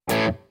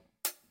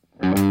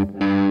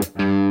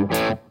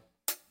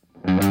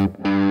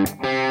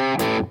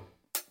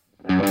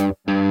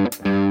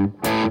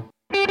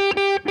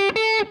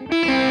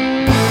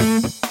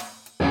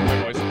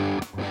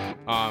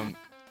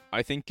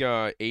think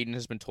Aiden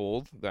has been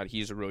told that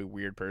he's a really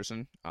weird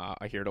person.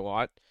 I hear it a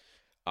lot.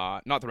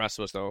 Not the rest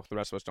of us though. The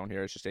rest of us don't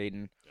hear it. It's just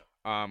Aiden.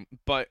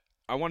 But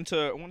I wanted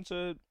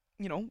to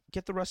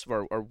get the rest of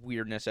our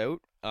weirdness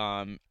out.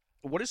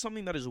 What is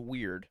something that is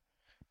weird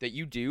that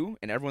you do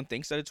and everyone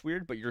thinks that it's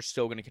weird, but you're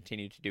still going to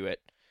continue to do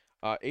it?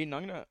 Aiden,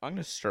 I'm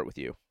gonna start with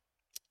you.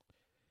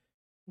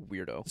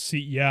 Weirdo. See,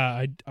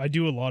 yeah, I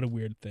do a lot of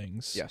weird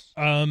things. Yes.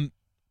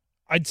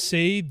 I'd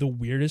say the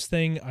weirdest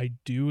thing I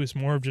do is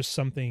more of just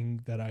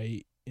something that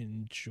I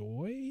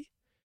enjoy.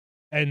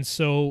 And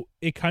so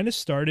it kind of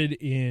started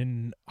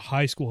in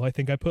high school. I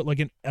think I put like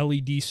an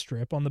LED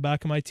strip on the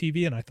back of my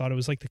TV and I thought it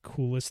was like the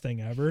coolest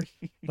thing ever.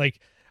 Like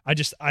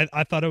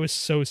I thought I was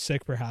so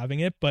sick for having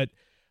it, but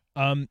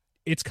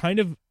it's kind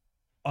of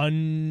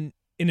in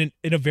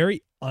a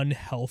very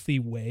unhealthy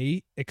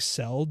way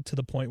excelled to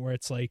the point where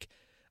it's like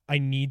I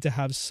need to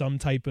have some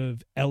type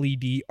of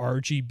LED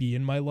RGB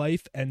in my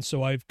life, and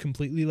so I've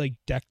completely like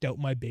decked out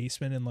my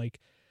basement and like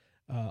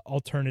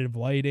alternative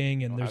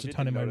lighting, and there's a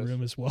ton in my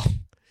room as well.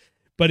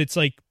 But it's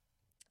like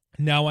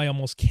now I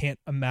almost can't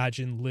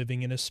imagine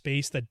living in a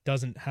space that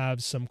doesn't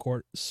have some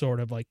sort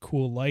of like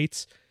cool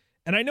lights.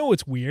 And I know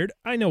it's weird,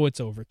 I know it's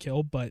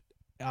overkill, but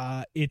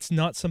it's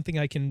not something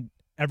I can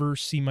ever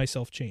see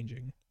myself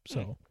changing.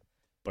 So,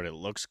 but it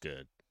looks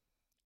good.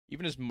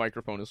 Even his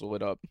microphone is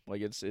lit up.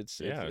 Like it's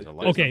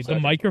okay. The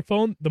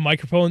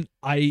microphone.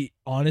 I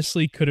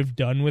honestly could have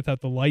done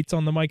without the lights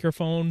on the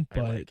microphone, but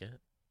I like it.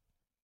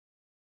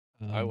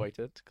 I liked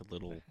it. It's like a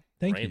little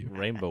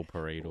rainbow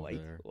parade over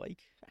there.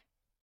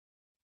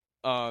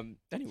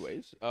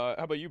 Anyways, how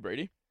about you,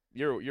 Brady?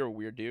 You're a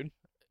weird dude.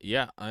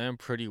 Yeah, I am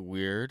pretty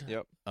weird.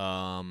 Yep.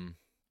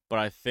 But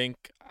I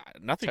think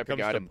nothing type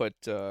comes of guy to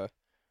put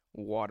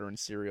water in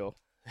cereal.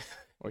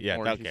 Like yeah,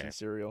 orange juice okay. in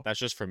cereal. That's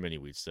just for mini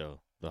wheats,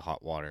 though. The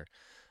hot water.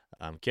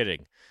 I'm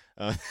kidding.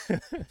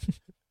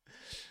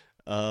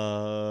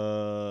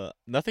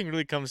 Nothing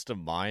really comes to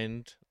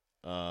mind.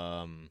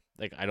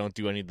 Like I don't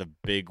do any of the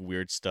big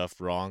weird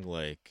stuff wrong,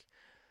 like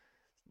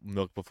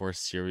milk before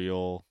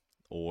cereal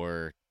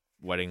or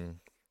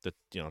wetting the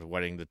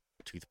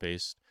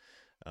toothpaste.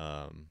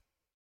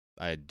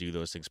 I do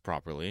those things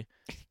properly.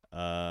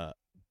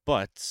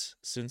 But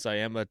since I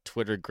am a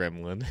Twitter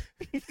gremlin,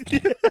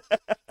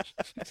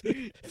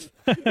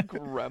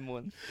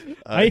 gremlin,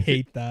 I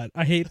hate that.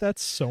 I hate that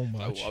so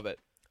much. I love it.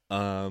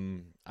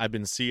 I've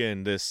been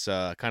seeing this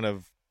kind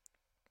of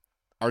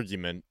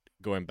argument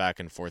going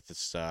back and forth.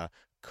 This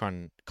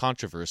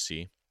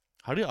controversy.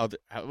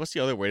 What's the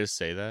other way to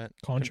say that?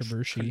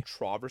 Controversy.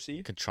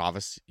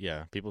 Controversy.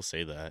 Yeah, people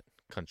say that.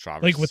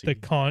 Controversy. Like with the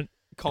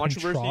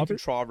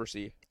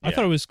controversy. I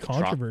thought it was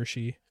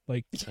controversy.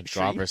 Like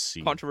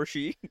controversy.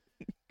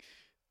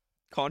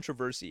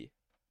 Controversy.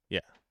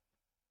 Yeah.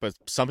 But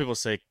some people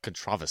say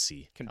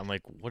controversy. I'm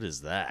like, what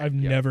is that? I've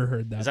never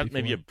heard that. Is that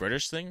before. maybe a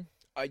British thing?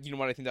 You know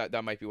what? I think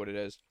that might be what it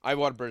is. I have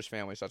a lot of British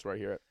families, so that's where I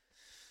hear it.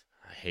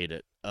 I hate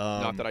it.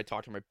 Not that I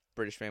talk to my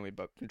British family,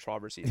 but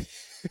controversy.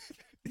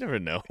 You never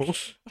know.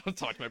 I'll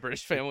talk to my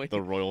British family.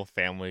 The royal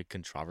family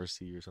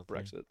controversy or something.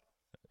 Brexit.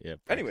 Yeah.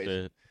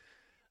 Brexit.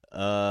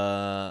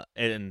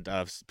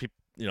 Anyways. People,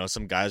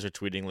 some guys are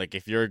tweeting like,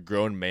 if you're a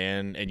grown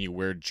man and you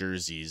wear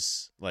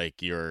jerseys,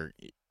 like you're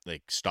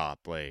like stop,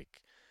 like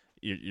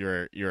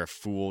you're a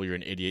fool, you're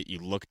an idiot, you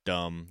look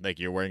dumb, like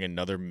you're wearing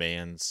another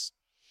man's.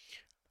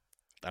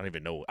 I don't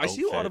even know. I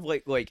see a lot of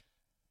like.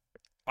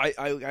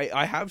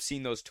 I have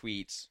seen those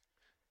tweets,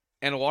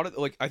 and a lot of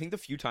I think the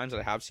few times that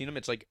I have seen them,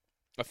 it's like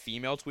a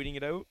female tweeting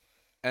it out,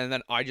 and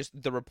then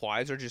the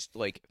replies are just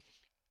like,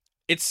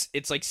 it's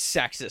like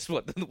sexist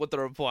what the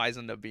replies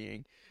end up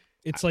being.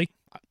 It's like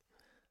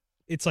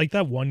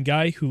that one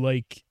guy who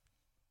a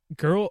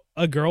girl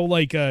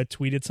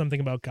tweeted something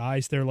about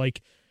guys. They're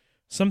like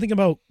something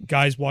about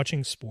guys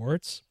watching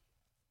sports,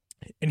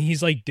 and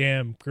he's like,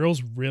 "Damn,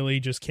 girls really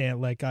just can't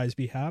let guys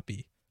be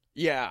happy."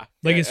 Yeah,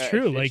 it's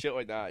true. Like shit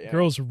like that. Yeah.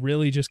 Girls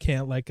really just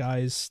can't let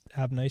guys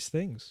have nice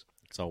things.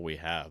 That's all we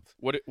have.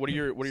 What are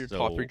your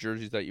top 3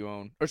 jerseys that you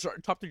own? Or sorry,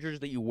 top 3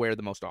 jerseys that you wear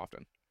the most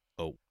often?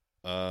 Oh,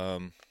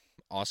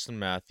 Austin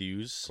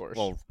Matthews. Of course.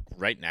 Well,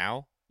 right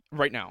now.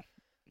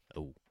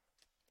 Oh.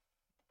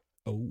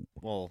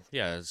 Well,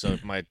 yeah. So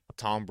my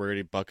Tom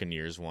Brady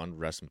Buccaneers one,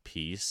 rest in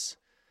peace.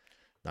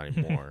 Not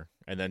anymore.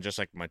 And then just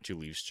like my 2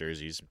 Leafs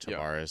jerseys,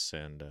 Tavares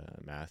and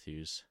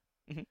Matthews.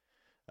 Mm-hmm.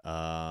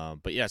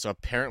 But yeah, so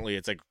apparently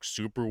it's like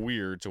super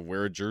weird to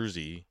wear a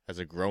jersey as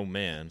a grown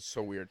man.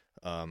 So weird.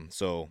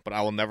 But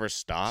I will never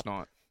stop. It's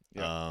not.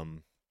 Yeah.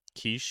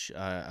 Keish,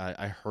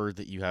 I heard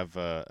that you have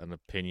an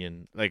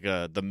opinion, like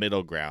the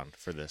middle ground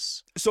for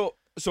this. So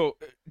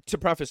to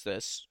preface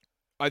this,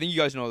 I think you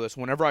guys know this.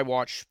 Whenever I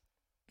watch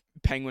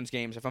Penguins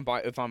games, if I'm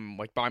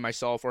by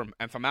myself or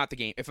if I'm at the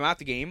game,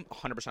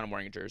 100% I'm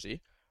wearing a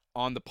jersey.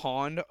 On the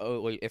pond,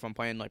 if I'm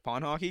playing like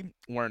pond hockey,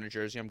 I'm wearing a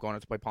jersey. I'm going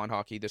out to play pond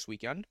hockey this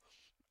weekend.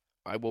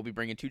 I will be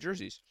bringing 2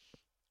 jerseys.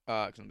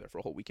 Because I'm there for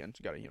a whole weekend.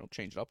 So gotta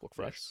change it up, look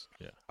fresh.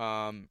 Yes.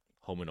 Yeah.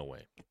 Home and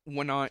away.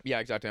 Yeah,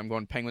 exactly. I'm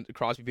going Penguins,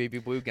 Crosby baby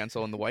blue,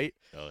 Gensel in the white.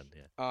 Oh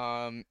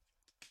yeah.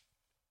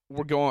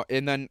 we're going,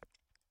 and then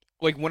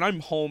like when I'm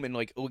home and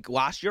like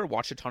last year I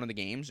watched a ton of the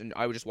games and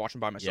I would just watch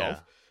them by myself.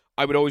 Yeah.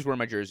 I would always wear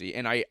my jersey,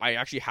 and I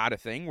actually had a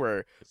thing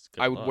where It's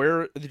good I would luck.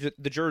 wear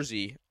the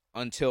jersey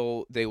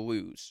until they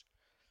lose.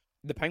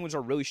 The Penguins are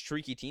a really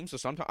streaky team, so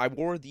sometimes I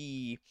wore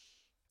the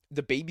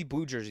baby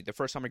blue jersey the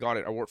first time I got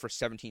it. I wore it for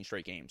 17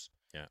 straight games.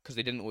 Yeah. Because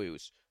they didn't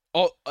lose.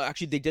 Oh,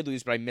 actually they did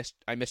lose, but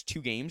I missed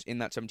 2 games in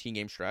that 17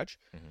 game stretch.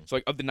 Mhm. So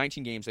like of the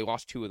 19 games, they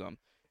lost 2 of them,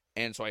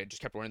 and so I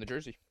just kept wearing the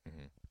jersey.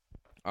 Mhm.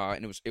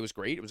 And it was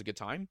great. It was a good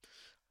time.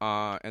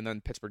 And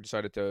then Pittsburgh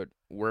decided to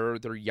wear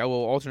their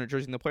yellow alternate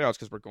jersey in the playoffs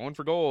because we're going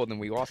for gold, and then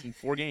we lost in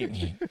 4 games.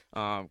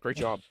 Great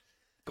job,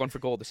 going for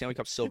gold. The Stanley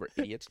Cup silver,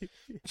 idiots.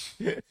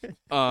 Yeah.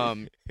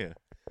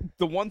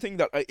 The one thing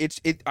that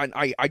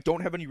I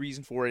don't have any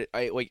reason for it.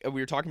 I like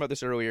we were talking about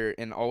this earlier,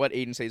 and I'll let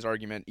Aiden say his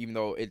argument, even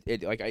though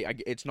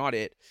it's not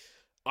it.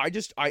 I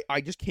just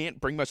can't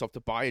bring myself to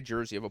buy a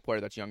jersey of a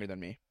player that's younger than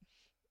me.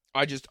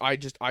 I just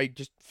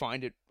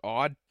find it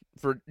odd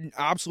for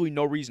absolutely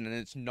no reason, and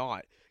it's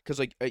not because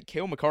like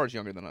Cale Makar is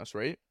younger than us,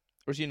 right?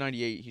 Or is he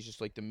 98? He's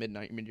just like the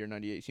mid-year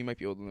 98. So he might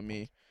be older than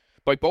me.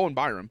 But like Bowen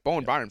Byram,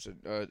 Byram's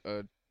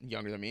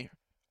younger than me.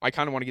 I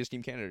kind of want to get his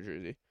Team Canada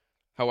jersey.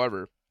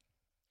 However,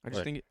 I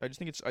just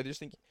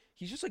think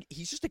he's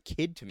just a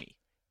kid to me.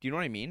 Do you know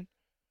what I mean?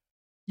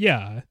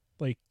 Yeah,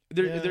 like,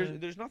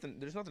 There's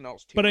nothing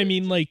else to but it. I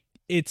mean, like,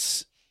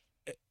 it's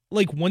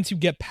like once you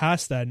get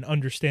past that and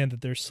understand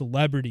that they're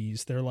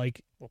celebrities, they're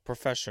like, Well,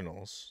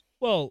 professionals.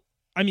 well,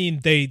 I mean,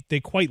 they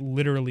quite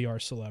literally are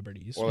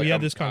celebrities. Well, we like,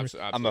 had this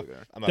conversation. Absolutely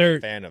there. I'm a They're-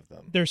 fan of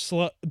them. They're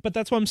but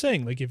that's what I'm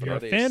saying. Like, if But you're are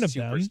a they fan of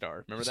them,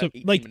 superstar? Remember so, that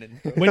 18 like,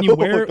 minute when you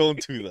wear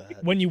Don't do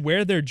that. when you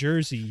wear their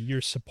jersey,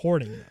 you're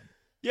supporting them.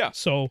 Yeah,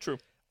 So true.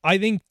 I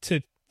think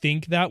to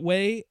think that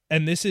way,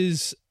 and this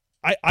is,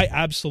 I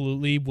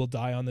absolutely will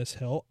die on this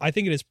hill. I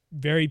think it is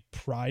very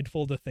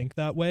prideful to think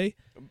that way,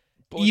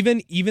 But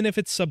even if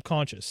it's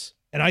subconscious.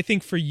 And I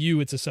think for you,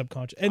 it's a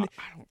subconscious, and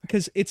I don't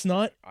because it's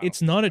not I don't it's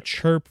not a think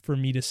chirp for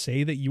me to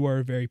say that you are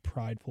a very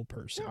prideful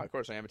person. Yeah, of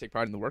course I am. I take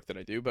pride in the work that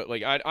I do, but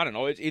like I don't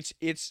know. It's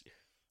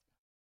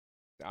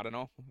I don't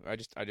know. I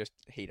just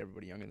hate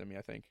everybody younger than me.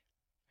 I think.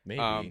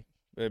 Maybe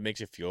it makes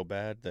you feel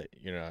bad that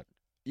you're not.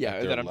 Yeah, At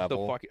and their then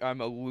level. I'm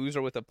a loser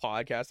with a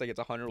podcast that gets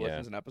 100 Yeah.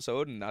 listens an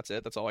episode, and that's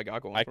it. That's all I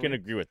got going. I for can me.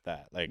 agree with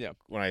that. Like Yeah.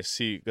 when I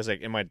see, because like,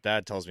 and my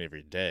dad tells me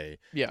every day.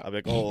 Yeah, I'm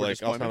like, oh, We're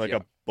like I'll find like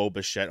disappointed, a Bo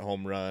Bichette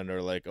home run,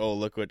 or like, oh,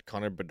 look what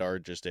Connor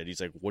Bedard just did. He's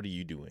like, what are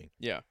you doing?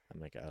 yeah, I'm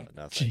like, oh,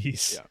 nothing.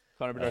 Jeez. yeah.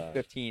 Connor Bedard, Uh,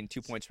 15,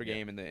 2 points per yeah.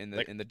 game in the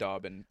Like- in the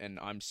dub, and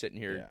I'm sitting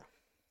here Yeah.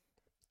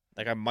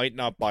 Like I might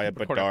not buy a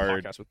recording a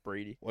Bedard. podcast with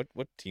Brady. What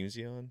team's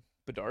he on?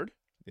 Bedard,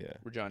 Yeah,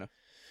 Regina.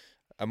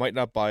 I might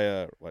not buy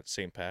a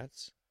St.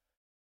 Pat's.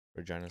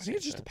 Regina. I think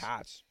it's just the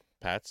Pats.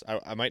 Pats.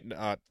 I might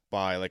not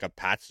buy like a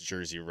Pats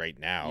jersey right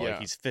now. Yeah. Like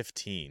he's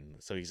 15,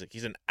 so he's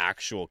an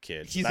actual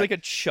kid. He's That- like a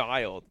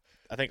child.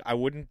 I think I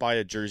wouldn't buy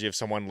a jersey of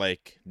someone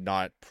like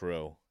not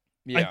pro.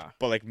 Yeah,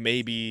 But like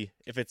maybe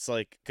if it's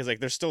like, because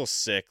like they're still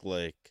sick,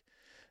 like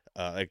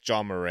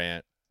John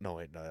Morant. No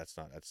wait, no, that's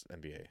not. That's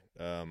NBA.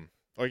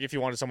 Or like if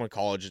you wanted someone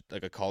college,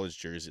 like a college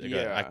jersey, like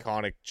Yeah. an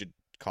iconic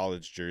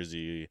college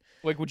jersey.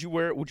 like would you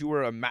wear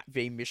a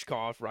Matvey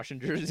Mishkov Russian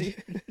jersey?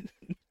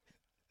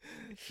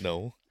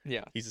 No,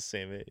 Yeah. he's the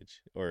same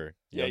age or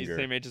Yeah, he's younger.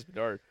 the same age as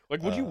Bedard.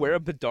 Like, would you wear a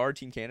Bedard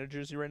Team Canada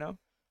jersey right now?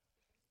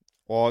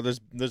 Well, there's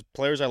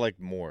players I like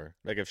more.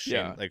 Like if Shane,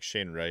 Yeah. like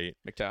Shane Wright.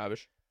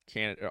 McTavish,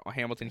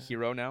 Hamilton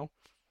hero now.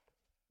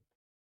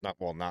 Not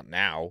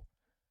now.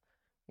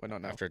 Why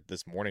not now? After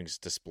this morning's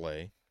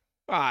display.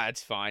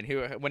 It's fine.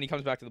 When he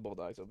comes back to the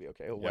Bulldogs, it'll be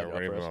okay. He'll Yeah, light it we're up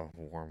gonna for give us. him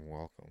a warm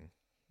welcome.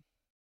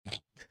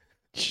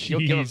 You'll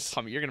give him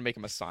Jeez. You're gonna make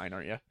him a sign,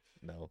 aren't you?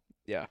 No.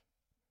 Yeah.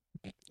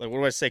 Like, what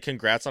do I say?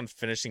 Congrats on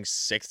finishing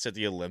 6th at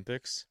the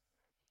Olympics.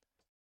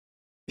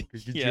 Good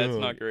Yeah, it's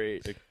job. not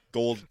great. Like,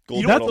 gold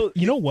You medal. know,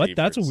 you know what?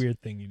 That's a favorites.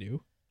 weird thing you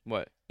do.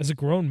 What? As a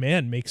grown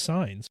man, make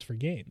signs for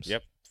games.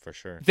 Yep, for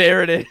sure.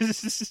 There it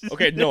is.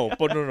 Okay, no.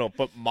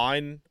 But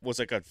mine was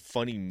like a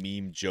funny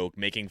meme joke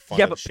making fun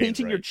Yeah, of but Shane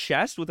painting your Wright.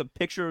 chest with a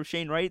picture of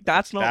Shane Wright,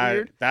 that's not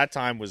weird. That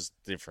time was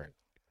different.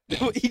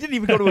 He didn't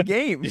even go to a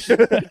game.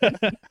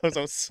 I was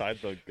outside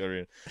the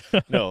arena.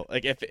 No,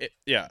 like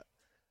yeah,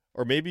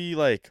 or maybe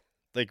like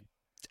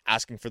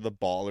asking for the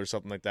ball or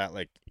something like that.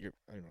 Like you're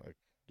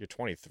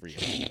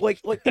 23. like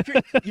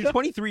if you're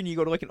 23 and you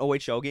go to like an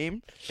OHL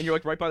game and you're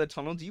like right by the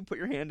tunnel, do you put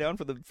your hand down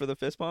for the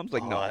fist bumps?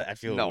 Like Oh, no, I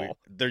feel no. weird.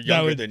 They're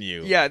younger would- than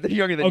you. Yeah, they're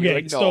younger than you. Okay,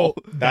 Like, no. so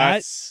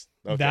That's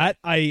okay. that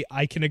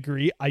I can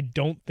agree. I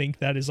don't think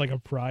that is like a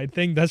pride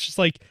thing. That's just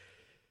like,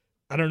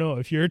 I don't know.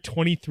 If you're a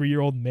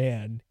 23-year-old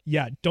man,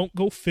 yeah, don't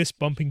go fist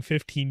bumping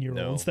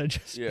 15-year-olds No. that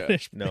just Yeah.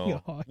 finished playing a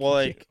No. hockey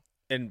Well, game. like,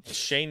 and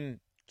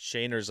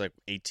Shaner's like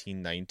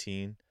 18,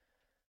 19.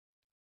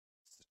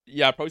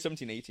 Yeah, probably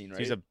 17, 18, So right?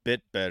 he's a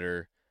bit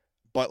better.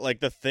 But like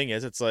the thing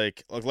is, it's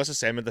like let's just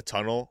say I'm in the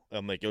tunnel.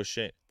 I'm like, yo,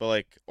 shit. But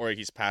like, or like,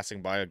 he's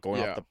passing by,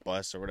 going Yeah. off the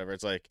bus or whatever.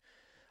 It's like,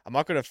 I'm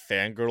not gonna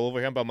fangirl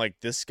over him, but I'm like,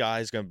 this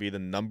guy's gonna be the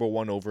number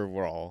one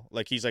overall.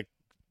 Like he's like,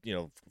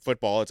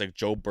 football. It's like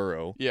Joe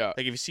Burrow. Yeah. Like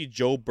if you see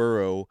Joe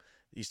Burrow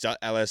He's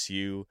at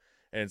LSU,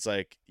 and it's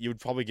like you would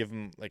probably give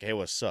him like, "Hey,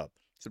 what's up?"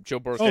 So Joe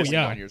Burrow's Oh, 59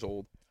 yeah. years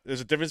old. There's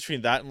a difference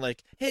between that and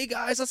like, "Hey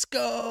guys, let's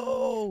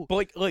go."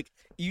 But like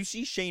you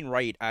see Shane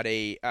Wright at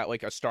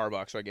like a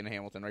Starbucks like in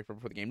Hamilton right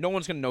before the game. No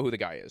one's gonna know who the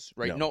guy is,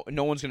 right? No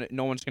one's gonna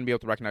be able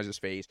to recognize his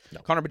face. No.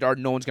 Connor Bedard,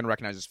 no one's gonna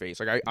recognize his face.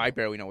 Like I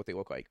barely know what they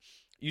look like.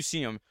 You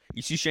see him,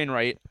 you see Shane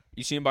Wright,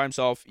 you see him by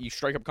himself. You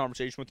strike up a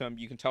conversation with him.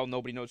 You can tell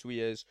nobody knows who he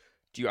is.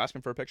 Do you ask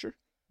him for a picture?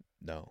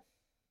 No,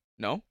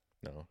 No.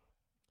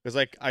 because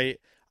like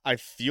I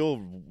feel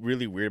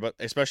really weird about,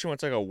 especially when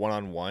it's like a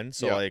one-on-one.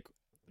 So Yeah. like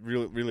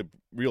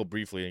real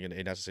briefly, and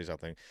it has to say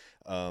something.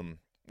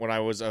 When I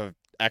was a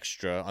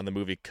extra on the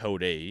movie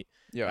Code 8,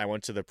 Yeah. I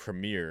went to the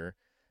premiere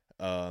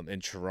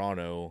in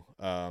Toronto.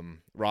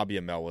 Robbie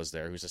Amell was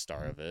there, who's the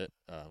star of it,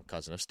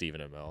 cousin of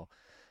Stephen Amell.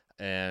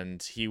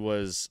 And he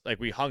was like,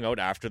 we hung out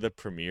after the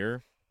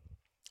premiere.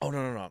 Oh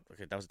no.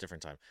 Okay, that was a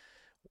different time.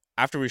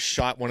 After we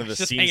shot one of the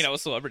Just scenes, hanging out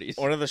with celebrities.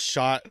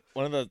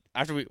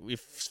 after we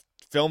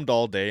filmed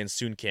all day, and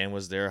Soon Cam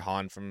was there,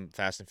 Han from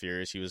Fast and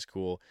Furious, he was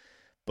cool.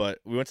 But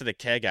we went to the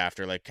keg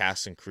after, like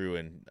cast and crew,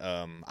 and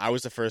I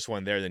was the first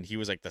one there. Then he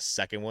was like the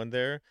second one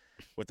there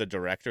with the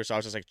director. So I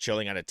was just like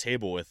chilling at a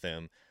table with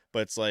him. But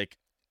it's like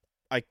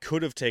I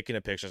could have taken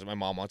a picture. So my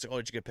mom wants like, "Oh,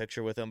 did you get a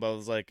picture with him?" But I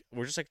was like,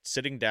 we're just like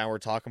sitting down. We're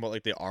talking about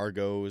like the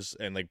Argos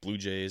and like Blue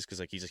Jays because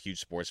like he's a huge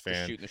sports Just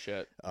fan. shooting the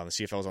shit. The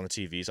CFL was on the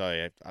TV, so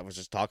I was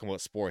just talking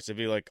about sports. It'd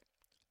be like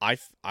I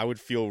would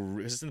feel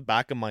this in the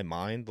back of my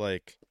mind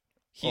like.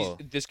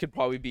 This could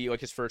probably be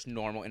like his first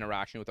normal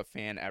interaction with a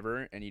fan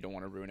ever, and you don't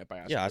want to ruin it by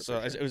asking. Yeah, for so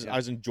a picture. I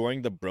was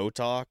enjoying the bro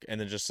talk, and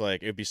then just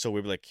like it'd be so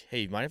weird, like,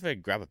 "Hey, mind if I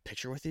grab a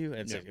picture with you?"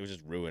 And it's Yeah. like it would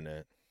just ruin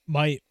it.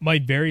 My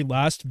very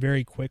last,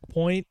 very quick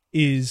point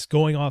is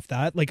going off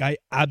that. Like, I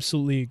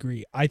absolutely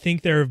agree. I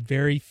think there are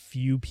very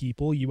few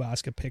people you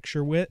ask a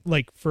picture with,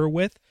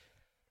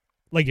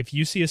 like if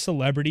you see a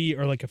celebrity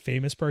or like a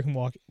famous person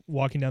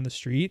walking down the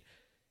street,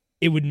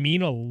 it would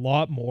mean a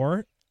lot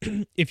more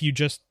if you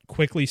just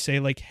quickly say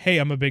like, "Hey,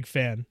 I'm a big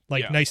fan.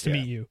 Like, Yeah, nice to yeah.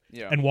 meet you,"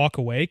 Yeah. and walk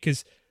away.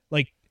 Because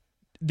like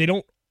they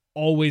don't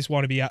always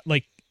want to be at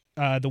like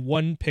the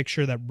one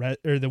picture that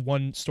or the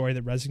one story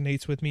that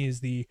resonates with me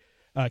is the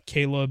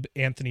Caleb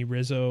Anthony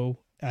Rizzo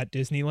at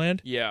Disneyland.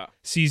 Yeah.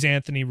 Sees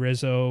Anthony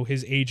Rizzo,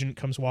 his agent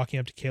comes walking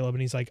up to Caleb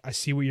and he's like, "I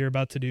see what you're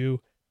about to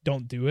do.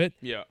 Don't do it."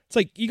 Yeah. It's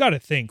like, you got to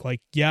think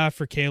like, yeah,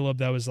 for Caleb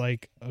that was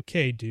like,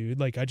 okay, dude,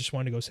 like I just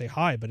wanted to go say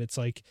hi, but it's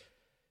like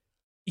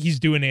he's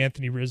doing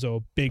Anthony Rizzo a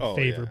big Oh,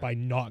 favor yeah. by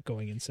not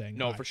going and saying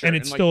No, hi. for sure. And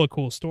it's And, like, still a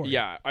cool story.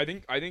 Yeah, I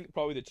think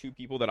probably the two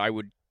people that I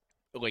would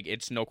like,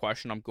 it's no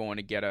question I'm going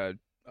to get a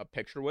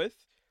picture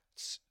with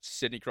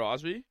Sidney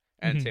Crosby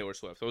and Mhm. Taylor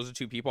Swift. Those are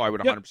two people I would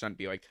Yep. 100%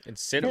 be like, And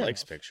Sid Fair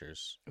likes enough.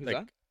 pictures. who's Like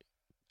that?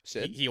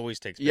 Sid? he always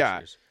takes Yeah.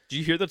 pictures. Did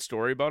you hear that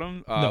story about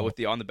him No. with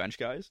the on the bench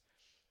guys?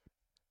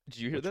 Did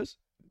you hear Which- this?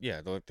 Yeah,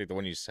 the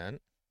one you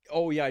sent.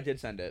 Oh yeah, I did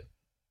send it.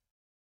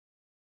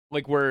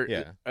 Like where?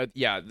 Yeah. In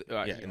the I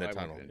won't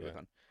tunnel, get into it yeah.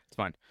 then. It's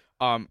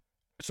fine.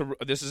 So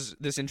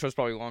this intro is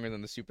probably longer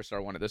than the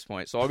superstar one at this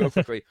point. So I'll go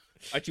quickly.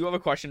 I do have a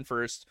question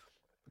first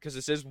because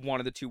this is one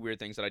of the two weird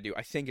things that I do.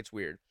 I think it's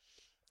weird.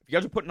 If you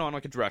guys are putting on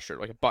like a dress shirt,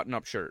 like a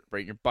button-up shirt,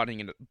 right? You're buttoning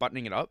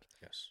it up.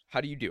 Yes.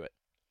 How do you do it?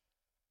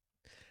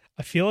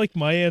 I feel like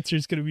my answer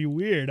is going to be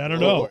weird. I don't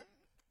know.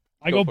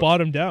 I Go go for it.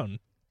 bottom down.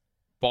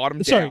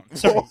 Bottom Sorry, down.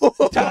 sorry.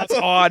 That's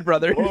odd,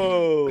 brother.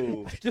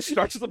 Whoa. It just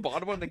starts at the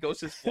bottom and then goes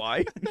to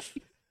fly.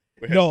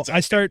 No,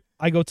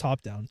 I go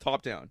top down.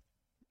 Top down.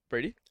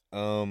 Brady?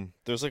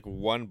 There's like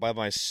one by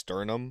my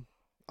sternum.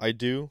 I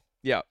do.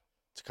 Yeah.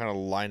 To kind of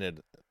line it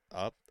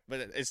up, but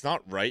it's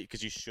not right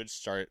because you should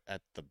start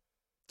at the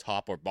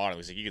top or bottom.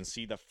 Because you can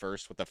see the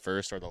first with the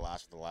first or the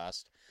last with the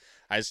last.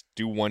 I just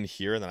do one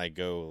here and then I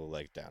go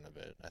like down a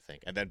bit, I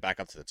think, and then back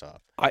up to the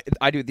top.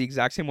 I do it the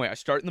exact same way. I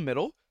start in the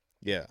middle,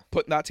 Yeah.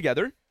 put that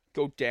together,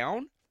 go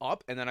down,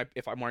 up, and then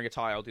if I'm wearing a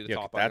tie, I'll do the Yeah,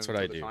 top. that's button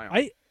what and I the do.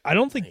 tie on. I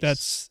don't think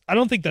Nice.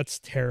 that's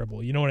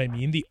terrible. You know what I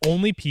mean? The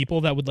only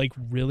people that would like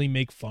really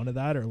make fun of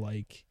that are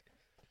like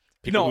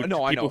People I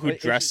know. People who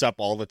It's dress just- up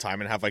all the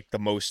time and have like the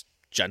most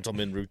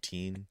gentleman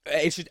routine.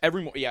 It's just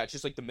it's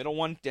just like the middle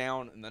one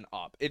down and then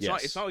up. It's not.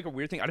 Yes. It's not like a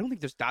weird thing. I don't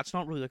think that's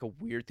not really like a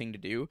weird thing to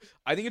do.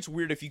 I think it's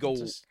weird if you go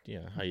Just, yeah,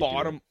 how you do it.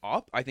 bottom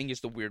up. I think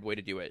is the weird way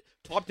to do it.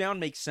 Top down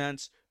makes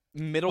sense.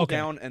 Middle Okay.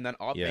 down and then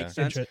up Yeah. makes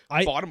sense.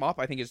 I Bottom up,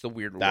 I think is the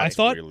weird way. That's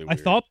thought really I weird.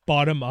 thought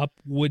bottom up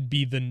would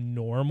be the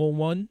normal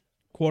one,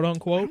 quote I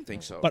unquote. don't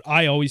think so. But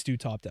I always do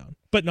top down,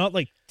 but not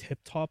like tip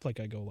top.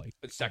 Like I go like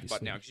it's second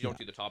button obviously, down because you don't yeah.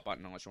 do the top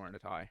button unless you're wearing a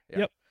tie. Yeah.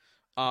 Yep.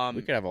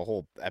 We could have a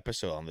whole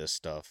episode on this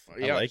stuff.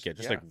 Yeah, I like it.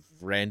 Just yeah. like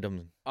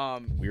random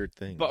Weird weird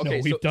things. but- okay,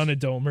 no, we've so- done a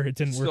domer. It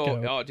didn't work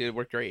out. Oh, dude, it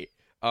worked great.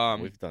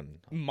 We've done.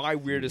 My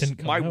Didn't weirdest,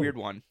 come my out. weird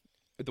one,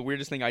 the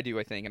weirdest thing I do,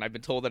 I think, and I've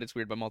been told that it's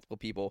weird by multiple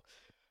people.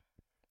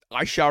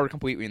 I shower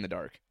completely in the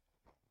dark.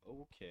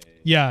 Okay.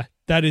 Yeah,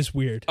 that is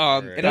weird.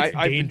 And That's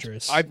I've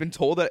dangerous. I've been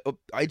told that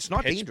it's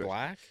not Pitch dangerous.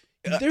 black.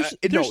 There's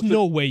No,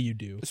 no way you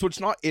do. So it's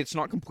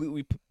not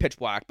completely pitch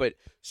black, but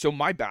so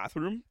my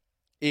bathroom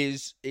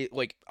is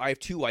like I have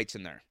two lights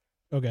in there,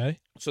 Okay.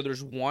 So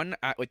there's one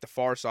at like the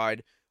far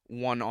side,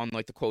 one on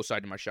like the close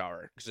side of my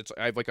shower because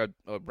I have like a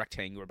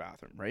rectangular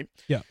bathroom, right?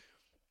 Yeah.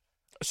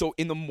 So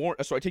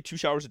so I take 2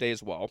 showers a day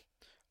as well.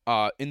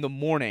 In the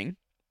morning,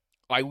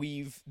 I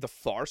leave the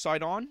far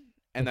side on,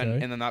 and Okay.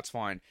 then that's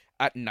fine.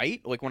 At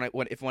night, like when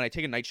I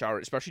take a night shower,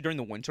 especially during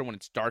the winter when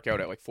it's dark out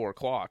at like 4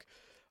 o'clock,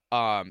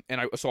 so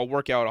I'll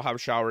work out. I'll have a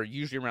shower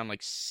usually around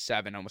like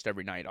 7 almost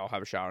every night. I'll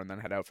have a shower and then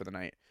head out for the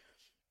night.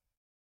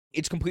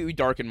 It's completely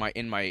dark in my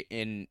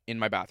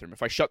bathroom.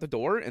 If I shut the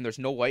door and there's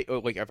no light, or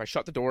like if I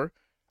shut the door,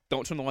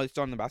 don't turn the lights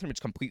on in the bathroom, it's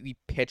completely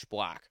pitch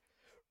black.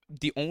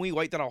 The only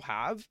light that I'll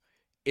have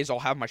is I'll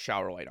have my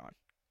shower light on.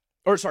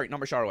 Or sorry, not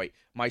my shower light,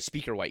 my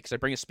speaker light, because I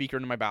bring a speaker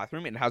into my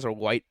bathroom and it has a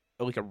light,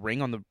 like a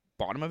ring on the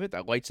bottom of it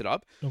that lights it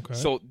up. Okay.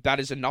 So that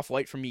is enough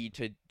light for me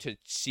to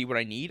see what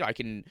I need.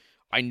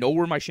 I know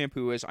where my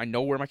shampoo is, I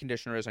know where my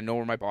conditioner is, I know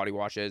where my body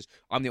wash is.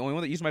 I'm the only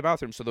one that uses my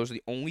bathroom, so those are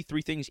the only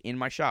 3 things in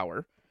my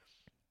shower.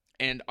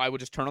 And I would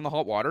just turn on the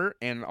hot water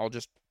and I'll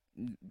just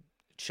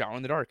shower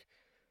in the dark.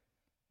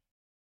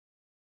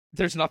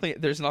 There's nothing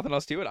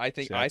else to it. I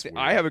think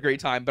I have a great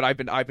time, but I've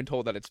been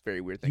told that it's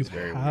very weird you things.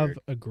 Very have weird.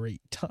 a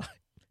great time.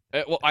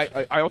 Well,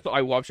 I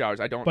love showers.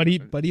 I don't.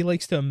 But he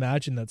likes to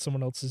imagine that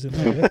someone else is in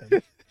there with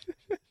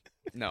him.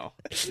 No,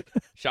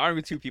 showering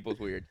with 2 people is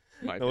weird.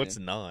 In my opinion. it's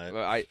not.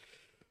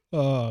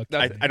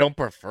 But I don't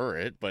prefer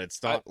it, but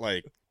it's not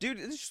like. Dude,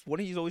 it's just when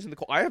he's always in the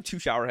cold. I have 2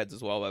 shower heads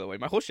as well, by the way.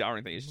 My whole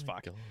showering thing is just Oh my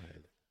fucked.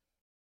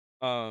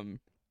 God.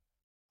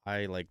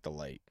 I like the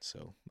light,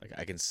 so like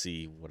I can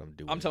see what I'm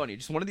doing. I'm telling you,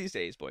 just one of these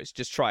days, boys,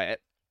 just try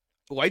it.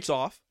 Lights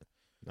off,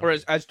 No, or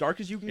as dark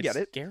as you can it's get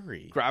it.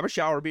 scary. Grab a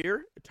shower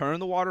beer, turn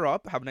the water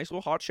up, have a nice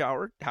little hot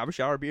shower, have a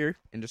shower beer,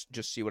 and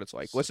just see what it's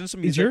like. Listen to some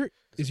music.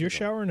 Is your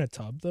shower in a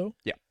tub though?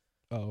 Yeah.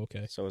 Oh,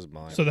 okay. So is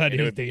mine. So that And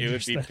is it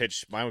dangerous would be then.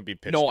 pitch. Mine would be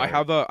pitch. No, I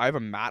dark. have a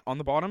mat on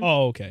the bottom.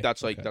 Oh, okay.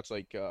 That's like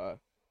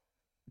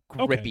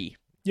grippy.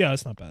 Yeah,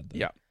 that's not bad. Then.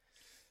 Yeah.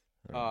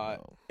 I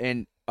don't know.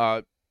 And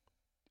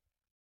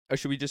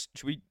should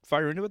we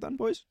fire into it then,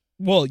 boys?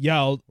 Well,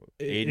 yeah.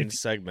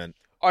 Aiden's segment.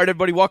 All right,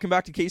 everybody, welcome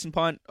back to Case and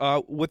Punt.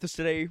 With us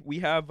today, we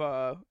have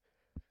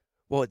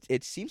well,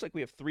 it seems like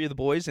we have 3 of the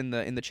boys in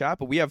the chat,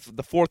 but we have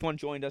the 4th one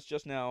joined us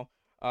just now.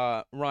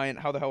 Ryan,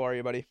 how the hell are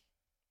you, buddy?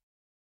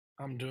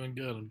 I'm doing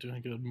good.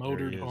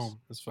 Motored is. home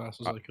as fast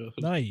as I could.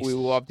 Nice. We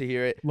love to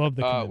hear it. Love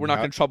the. We're commitment. not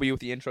going to trouble you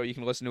with the intro. You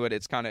can listen to it.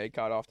 It's kind of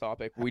got off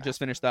topic. We just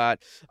finished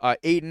that.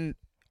 Aiden,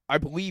 I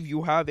believe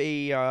you have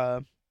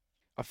a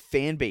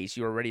fan base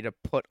you are ready to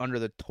put under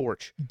the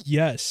torch.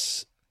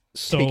 Yes.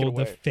 So Take it the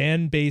away.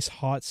 fan base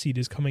hot seat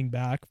is coming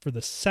back for the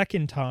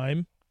 2nd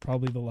time,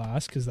 probably the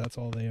last, because that's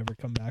all they ever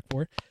come back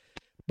for.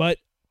 But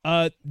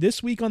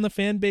this week on the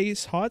fan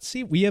base hot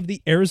seat, we have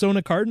the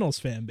Arizona Cardinals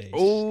fan base.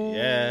 Oh,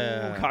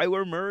 Yeah.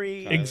 Kyler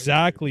Murray.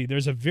 Exactly.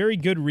 There's a very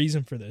good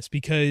reason for this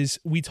because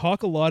we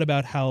talk a lot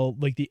about how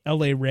like the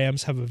LA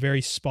Rams have a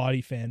very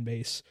spotty fan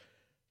base.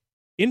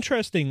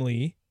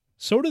 Interestingly,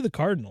 so do the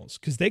Cardinals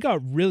because they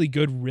got really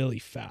good really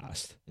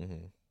fast.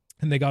 Mm-hmm.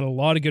 And they got a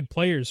lot of good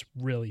players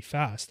really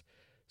fast.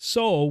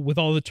 So with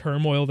all the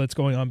turmoil that's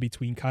going on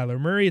between Kyler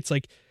Murray, it's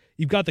like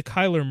you've got the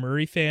Kyler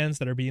Murray fans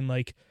that are being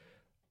like,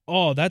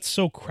 oh, that's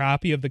so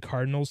crappy of the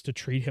Cardinals to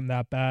treat him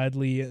that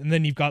badly. And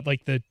then you've got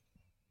like the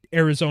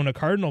Arizona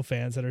Cardinal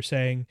fans that are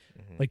saying,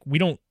 like, we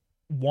don't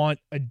want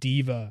a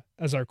diva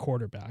as our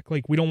quarterback.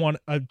 Like, we don't want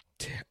a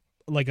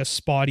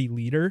spotty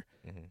leader.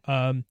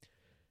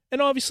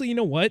 And obviously, you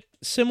know what?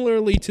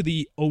 Similarly to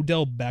the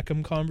Odell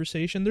Beckham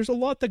conversation, there's a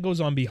lot that goes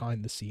on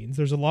behind the scenes.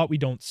 There's a lot we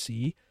don't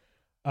see.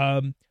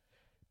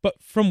 But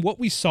from what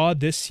we saw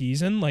this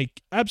season,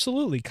 like,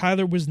 absolutely,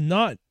 Kyler was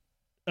not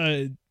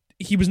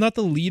he was not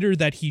the leader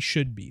that he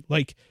should be.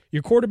 Like,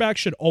 your quarterback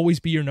should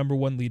always be your number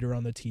 1 leader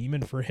on the team,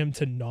 and for him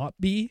to not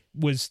be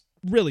was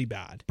really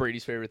bad.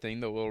 Brady's favorite thing,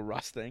 the little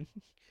Russ thing.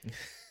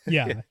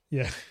 Yeah.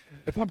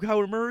 If I'm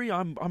Kyler Murray,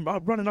 I'm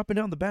running up and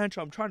down the bench.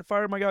 I'm trying to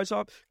fire my guys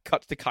up.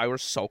 Cuts to Kyler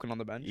sulking on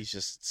the bench. He's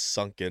just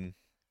sunken.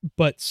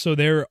 But so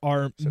there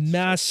are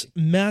That's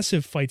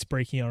massive fights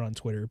breaking out on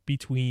Twitter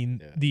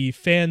between Yeah. the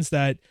fans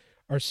that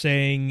are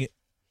saying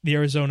the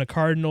Arizona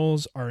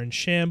Cardinals are in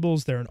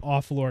shambles. They're an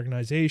awful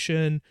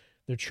organization.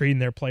 They're treating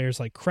their players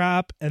like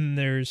crap. And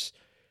there's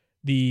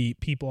the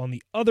people on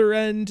the other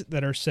end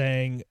that are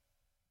saying,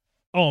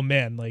 oh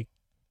man, like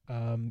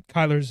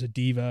Kyler's a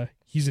diva.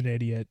 He's an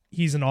idiot.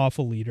 He's an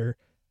awful leader.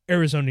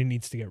 Arizona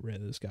needs to get rid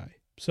of this guy.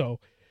 So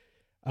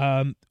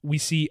we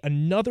see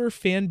another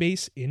fan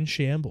base in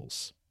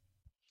shambles.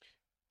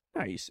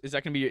 Nice. Is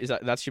that gonna be?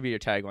 That should be your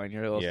tagline?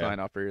 Your little Yeah. sign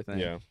off for your thing.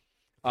 Yeah.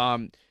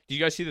 Did you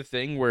guys see the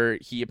thing where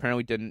he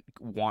apparently didn't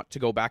want to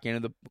go back into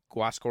the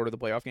last quarter of the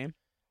playoff game?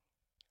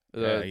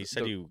 Yeah, he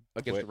said the- you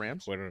against quit- the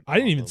Rams? quit on I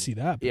didn't even them. see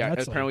that. But Yeah,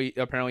 that's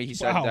apparently he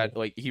said Wow. that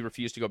like he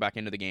refused to go back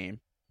into the game.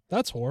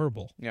 that's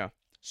horrible.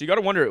 So you got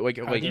to wonder like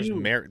How like do There's you-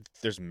 merit.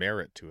 There's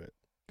merit to it.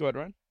 go ahead,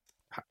 Ryan.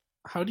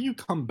 How do you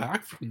come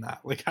back from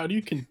that? Like, how do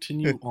you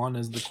continue on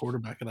as the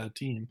quarterback of that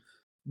team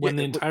when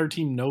Yeah, the entire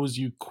team knows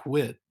you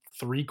quit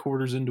 3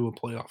 quarters into a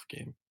playoff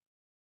game?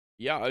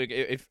 Yeah, like,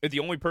 if the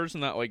only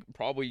person that like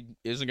probably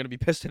isn't gonna be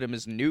pissed at him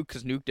is Nuke,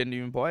 because Nuke didn't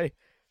even play.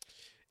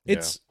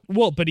 It's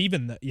well, but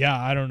even yeah,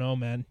 I don't know,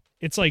 man.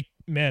 It's like,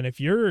 man, if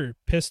you're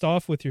pissed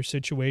off with your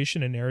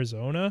situation in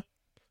Arizona,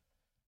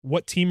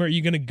 what team are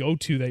you going to go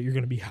to that you're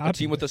going to be happy A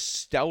team with a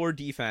stellar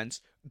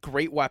defense,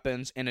 great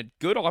weapons, and a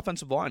good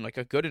offensive line, like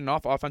a good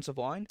enough offensive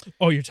line.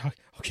 Oh, you're talking.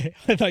 Okay,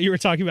 I thought you were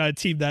talking about a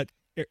team that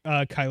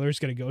Kyler's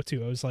going to go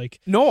to. I was like,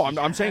 No,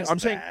 I'm saying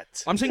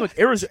like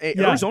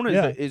Arizona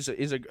yeah. is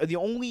the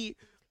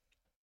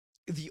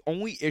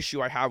only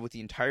issue I have with the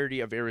entirety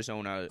of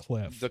Arizona,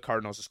 Cliff. the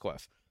Cardinals, is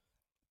Cliff.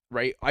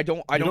 Right? I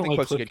don't You think like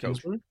Cliff's a Cliff good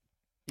coach. Kingsbury?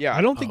 Yeah,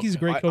 I don't think he's a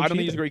great coach. I don't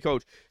think he's a either. great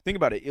coach. Think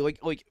about it.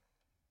 Like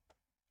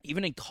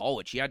even in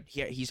college,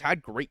 he's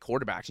had great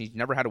quarterbacks. He's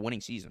never had a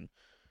winning season.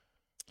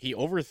 He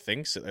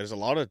overthinks it. There's a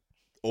lot of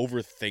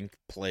overthink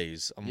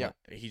plays.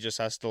 He just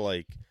has to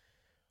like.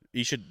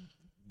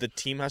 The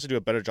team has to do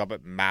a better job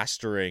at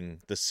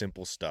mastering the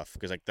simple stuff,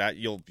 because like that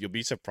you'll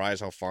be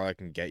surprised how far that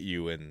can get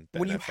you in the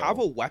When you NFL. have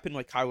a weapon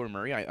like Kyler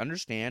Murray, I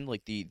understand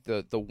like the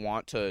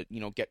want to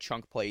get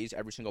chunk plays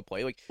every single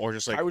play. Like, or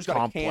just like Kyler's got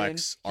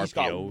complex a cannon, RPOs. he's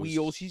got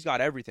wheels, he's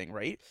got everything,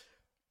 right?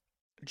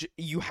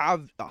 You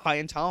have a high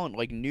end talent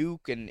like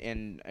Nuke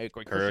and like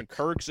Christian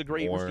Kirk's a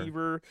great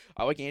receiver.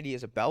 I like Andy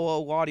Isabella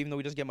a lot, even though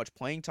he doesn't get much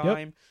playing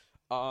time.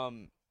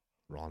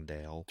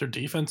 Rondale. Their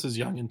defense is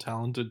young and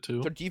talented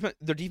too.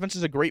 Their defense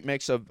is a great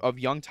mix of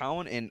young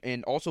talent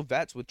and also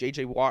vets with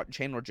J.J. Watt and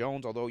Chandler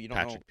Jones, although you don't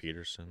know.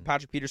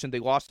 Patrick Peterson, they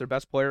lost their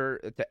best player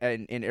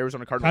in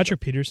Arizona Cardinals.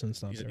 Patrick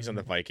Peterson's not He's on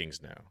the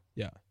Vikings now.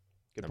 Yeah.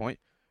 Good point.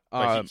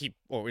 But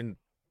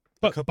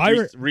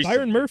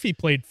Byron Murphy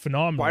played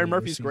phenomenal. Byron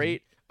Murphy's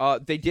great.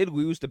 They did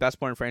lose the best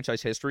player in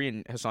franchise history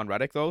in Hassan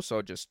Reddick, though.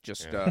 So just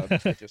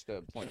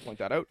point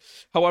that out.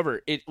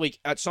 However, it like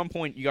at some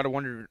point you got to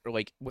wonder,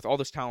 like with all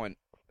this talent,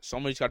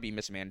 somebody's got to be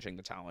mismanaging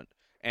the talent,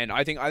 and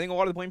I think a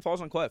lot of the blame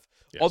falls on Cliff.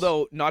 Yes.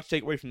 Although not to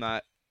take away from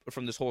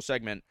this whole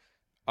segment,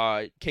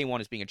 K1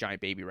 is being a giant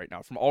baby right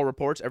now. From all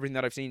reports, everything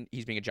that I've seen,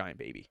 he's being a giant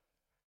baby.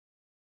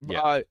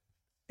 Yeah.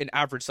 An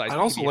average size. I'd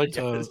also like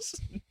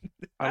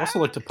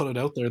to put it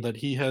out there that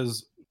he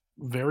has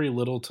very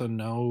little to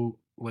no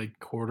like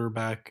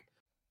quarterback.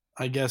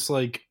 I guess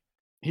like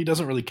he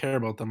doesn't really care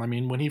about them. I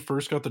mean, when he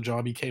first got the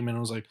job, he came in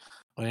and was like,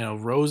 well,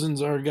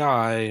 Rosen's our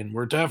guy, and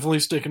we're definitely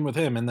sticking with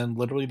him. And then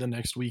literally the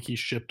next week, he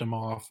shipped him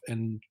off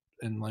and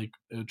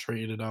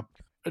traded up.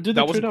 Did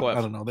they trade up?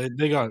 I don't know.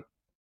 They got.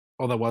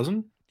 Oh, that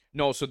wasn't.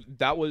 No, so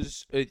that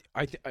was.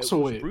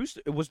 Bruce.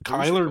 It was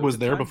Kyler was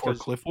there before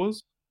Cliff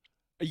was.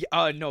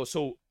 No.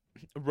 So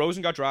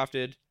Rosen got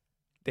drafted.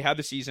 They had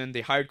the season.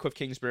 They hired Cliff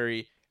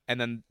Kingsbury, and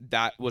then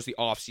that was the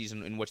off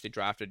season in which they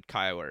drafted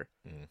Kyler.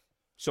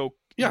 So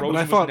yeah,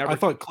 Rosen but I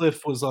thought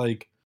Cliff was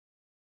like.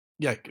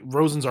 Yeah,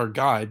 Rosen's our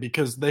guy,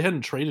 because they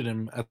hadn't traded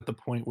him at the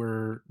point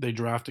where they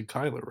drafted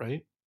Kyler,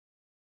 right?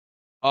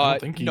 I don't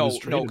think he was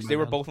traded because they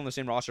were both on the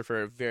same roster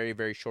for a very,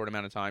 very short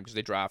amount of time because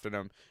they drafted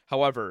him.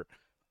 However,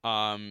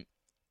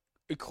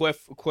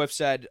 Cliff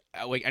said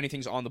like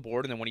anything's on the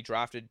board, and then when he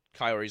drafted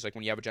Kyler, he's like,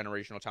 when you have a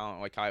generational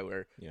talent like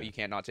Kyler, you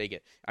can't not take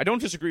it. I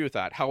don't disagree with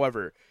that.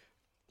 However,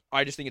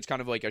 I just think it's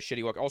kind of like a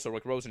shitty look. Also,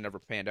 like Rosen never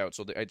panned out,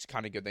 so it's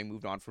kind of good they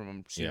moved on from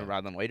him sooner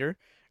rather than later,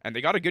 and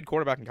they got a good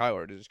quarterback in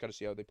Kyler. They just got to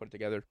see how they put it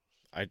together.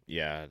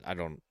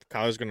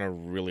 Kyler's gonna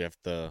really have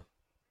to,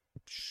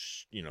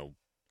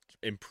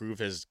 improve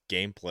his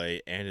gameplay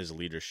and his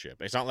leadership.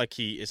 It's not like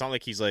he's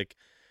like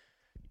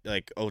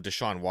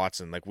Deshaun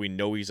Watson. Like, we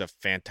know he's a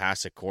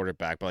fantastic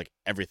quarterback, but like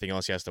everything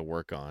else he has to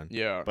work on.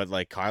 Yeah. But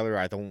like Kyler,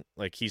 I don't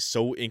like. He's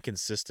so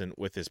inconsistent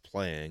with his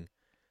playing,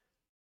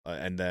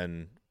 and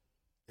then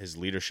his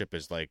leadership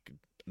is like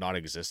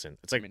non-existent.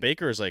 It's like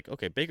Baker's like,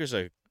 okay,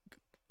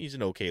 he's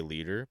an okay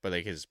leader, but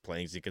like his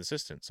playing's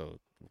inconsistent. So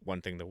one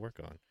thing to work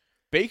on.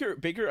 Baker,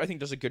 I think,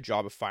 does a good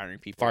job of firing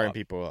people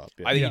up.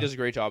 Yeah. I think he does a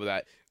great job of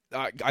that.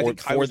 I think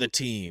for the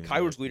team,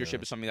 Kyler's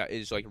leadership is something that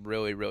is like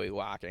really, really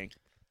lacking.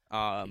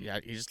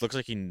 He just looks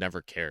like he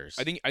never cares.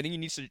 I think he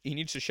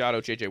needs to shout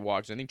out J.J.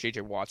 Watt, because I think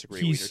J.J. Watt's a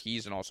great leader.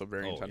 He's an also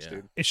very intense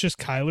dude. It's just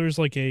Kyler's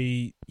like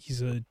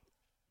he's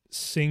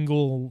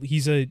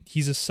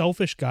a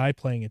selfish guy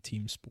playing a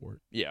team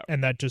sport. Yeah,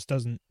 and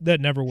that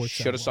never works.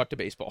 Should have stuck to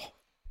baseball.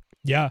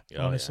 Yeah,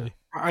 honestly,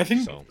 I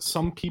think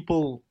some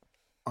people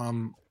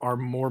are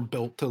more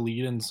built to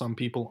lead and some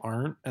people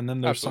aren't, and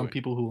then there's some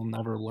people who will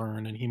never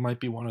learn, and he might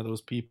be one of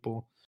those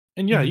people.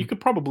 And you could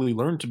probably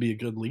learn to be a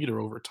good leader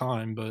over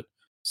time, but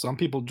some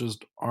people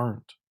just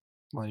aren't.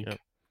 Like,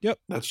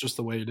 that's just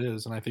the way it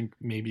is, and I think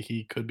maybe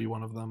he could be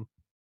one of them.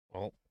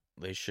 Well,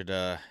 they should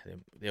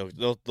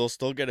they'll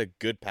still get a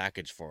good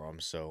package for him,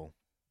 so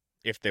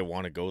if they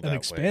want to go that way.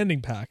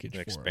 Expanding package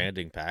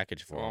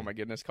for him. Oh my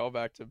goodness, call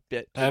back to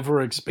bit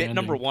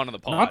number 1 on the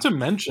pod. Not to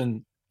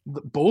mention,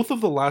 both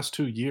of the last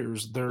 2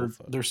 years,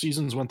 their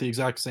seasons went the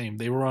exact same.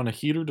 They were on a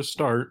heater to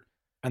start,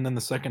 and then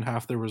the second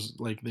half there was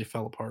like they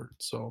fell apart.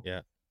 So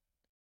yeah,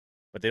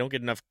 but they don't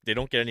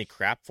get any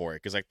crap for it,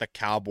 because like the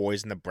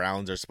Cowboys and the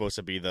Browns are supposed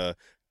to be the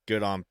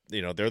good on,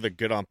 they're the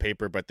good on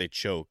paper, but they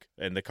choke.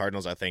 And the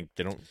Cardinals, I think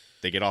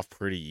they get off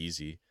pretty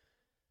easy.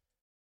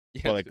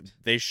 Yeah, but like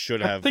they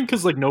should I have. think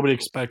because like nobody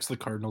expects the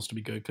Cardinals to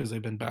be good because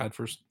they've been bad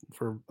for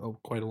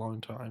quite a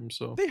long time.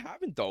 So they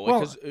haven't though.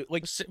 Well,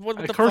 Like What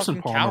about the Carson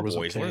fucking Palmer was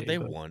Cowboys? What have okay, they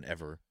but- won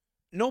ever?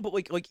 no, but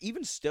like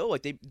even still,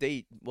 like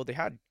they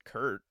had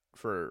Kurt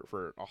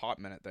for a hot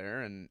minute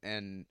there,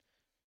 and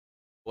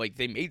like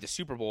they made the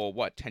Super Bowl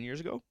 10 years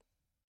ago.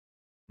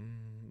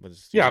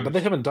 yeah, but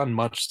they haven't done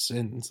much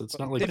since. It's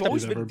not like They've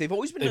always been they've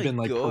really been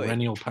like good.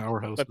 perennial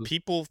powerhouses. But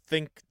people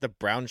think the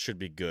Browns should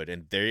be good,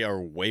 and they are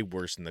way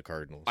worse than the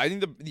Cardinals. I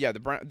think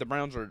the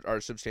Browns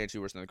are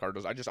substantially worse than the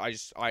Cardinals.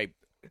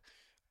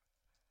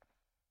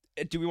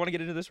 Do we want to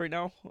get into this right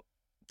now?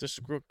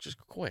 just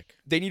quick.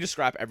 They need to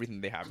scrap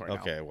everything they have right now.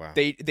 Okay, wow.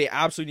 They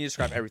absolutely need to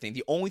scrap everything.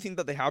 The only thing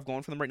that they have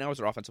going for them right now is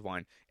their offensive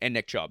line and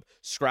Nick Chubb.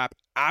 Scrap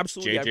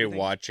absolutely J.J. everything.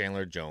 Watt,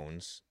 Chandler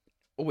Jones.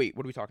 Oh wait,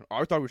 what are we talking?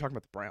 I thought we were talking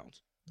about the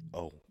Browns.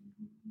 Oh,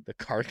 the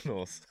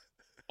Cardinals.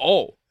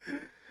 Oh.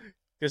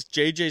 Because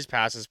JJ's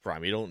past his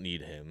prime. You don't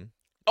need him.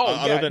 Oh,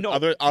 Other yeah, than- no,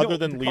 other no,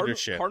 than the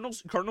leadership.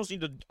 Cardinals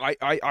need to.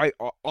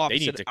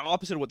 to-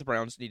 Opposite of what the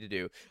Browns need to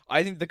do.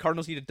 I think the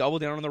Cardinals need to double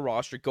down on the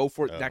roster, go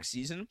for it Oh. next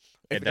season. If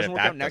And it then doesn't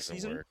work that out next doesn't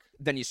season, work.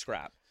 then you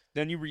scrap.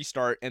 Then you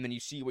restart, and then you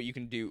see what you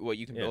can do, what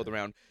you can Yeah. build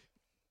around.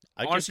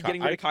 I Honestly,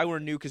 getting rid of Kyler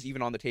and Nuke is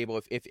even on the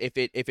table if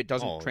it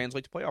doesn't Oh,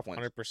 translate to playoff wins.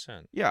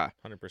 100%. Yeah,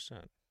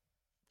 100%.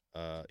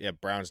 Yeah,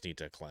 Browns need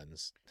to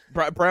cleanse.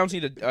 Browns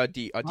need a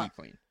deep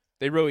clean.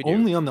 They really do.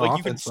 Only on the Like,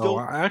 you can offense, still- though.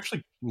 I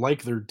actually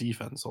like their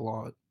defense a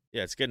lot.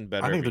 Yeah, it's getting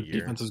better I think every the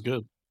year. defense is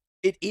good.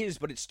 It is,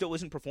 but it still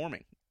isn't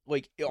performing.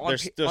 Like They're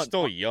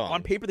still young.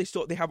 On paper,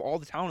 they have all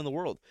the talent in the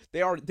world.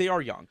 They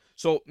are young.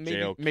 So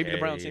maybe the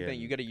Browns same JOK thing.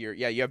 You get a year.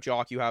 Yeah, you have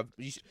Jock. You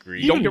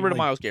Greed, don't Even, get rid of like-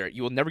 Myles Garrett.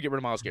 You will never get rid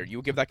of Myles Garrett. You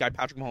will give that guy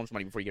Patrick Mahomes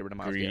money before you get rid of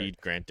Myles Garrett. Greed,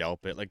 Grant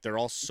Delpit. Like, they're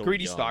all so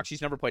Greedy young. stocks.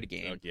 He's never played a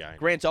game. Yeah, I know.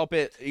 Grant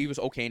Delpit, he was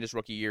okay in his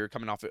rookie year,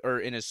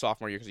 in his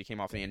sophomore year because he came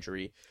off an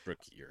injury.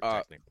 Rookie year, uh,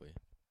 technically.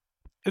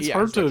 It's Yeah,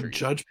 hard it's not to true.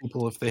 judge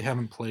people if they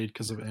haven't played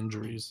because of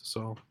injuries.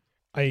 So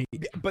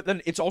But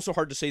then it's also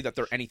hard to say that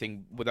they're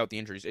anything without the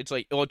injuries. It's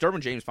like, well,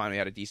 Derwin James finally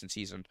had a decent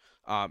season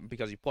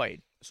because he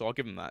played. So I'll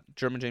give him that.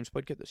 Derwin James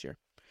played good this year.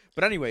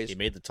 But anyways, He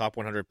made the top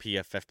 100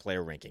 PFF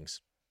player rankings.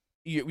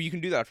 you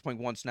can do that after playing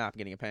one snap and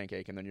getting a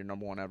pancake, and then you're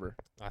number one ever.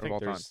 I Of all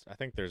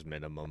think there's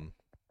minimum.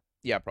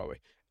 Yeah, probably.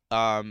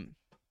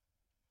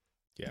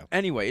 Yeah.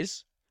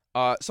 Anyways,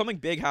 something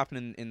big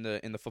happened in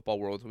the football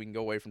world. We can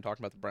go away from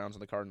talking about the Browns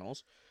and the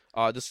Cardinals.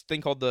 This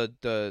thing called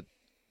the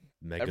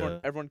Mega.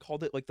 everyone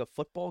called it like the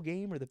football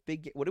game or the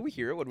big game. What did we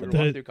hear? What did we The-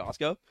 walk through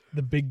Costco?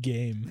 The big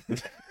game.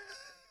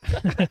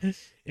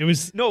 It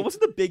was No, it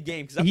wasn't the big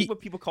game because that's He- what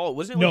people call it.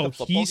 Wasn't it like no. the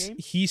football game?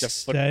 He The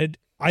foot- said.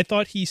 I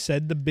thought he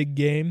said the big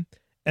game,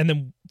 and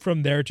then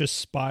from there it just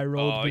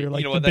spiraled. Oh, we you were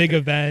like know the what, big that-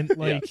 event.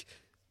 Yeah.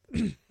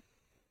 Like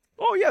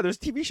Oh yeah, there's a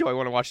TV show I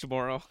want to watch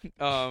tomorrow.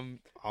 I'm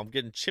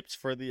getting chips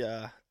for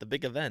the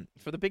big event.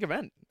 For the big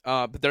event.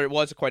 But there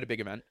was quite a big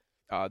event.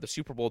 The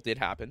Super Bowl did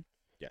happen.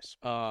 Yes.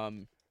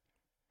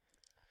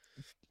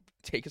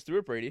 Take us through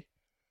it, Brady.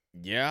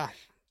 Yeah.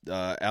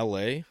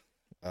 LA,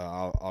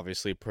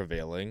 obviously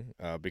prevailing,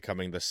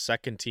 becoming the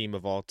second team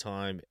of all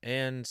time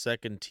and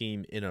second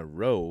team in a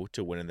row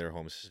to win in their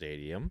home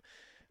stadium.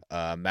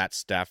 Matt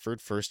Stafford,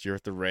 first year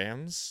at the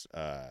Rams,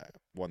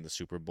 won the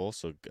Super Bowl,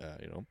 so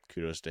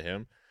kudos to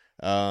him.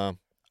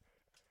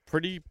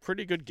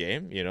 Pretty good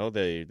game.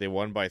 They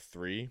won by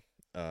 3.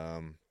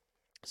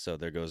 So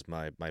there goes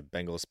my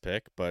Bengals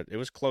pick, but it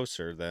was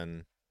closer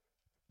than.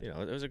 It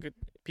was a good.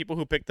 People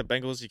who picked the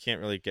Bengals, you can't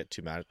really get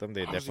too mad at them.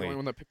 They I was the definitely. only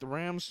one that picked the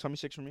Rams. Tummy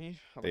 6 for me.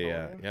 How They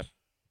about that?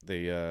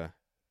 yep.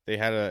 They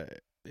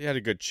had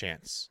a good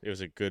chance. It was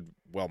a good,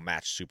 well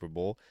matched Super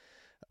Bowl.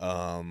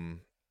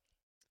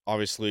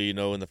 Obviously, in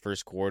the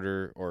first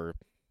quarter or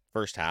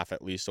first half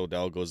at least,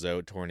 Odell goes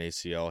out, torn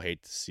ACL.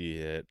 Hate to see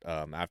it.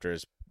 After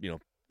his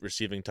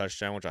receiving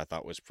touchdown, which I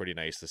thought was pretty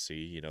nice to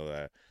see.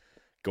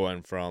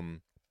 Going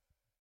from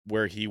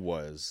where he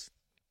was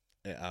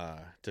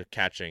to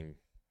catching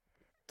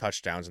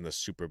touchdowns in the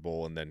Super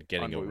Bowl and then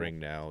getting a Unbelievable. ring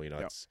now.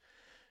 Yeah. It's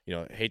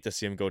hate to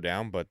see him go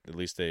down, but at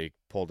least they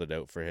pulled it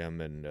out for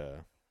him and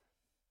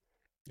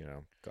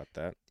got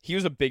that. He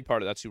was a big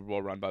part of that Super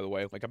Bowl run, by the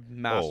way. Like a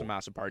massive, Oh,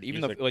 massive part.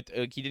 Even he's though like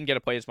he didn't get to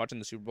play as much in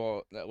the Super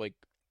Bowl,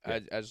 Yeah.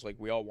 as like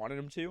we all wanted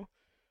him to.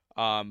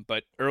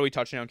 But early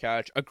touchdown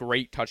catch, a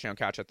great touchdown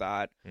catch at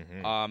that.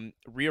 Mm-hmm.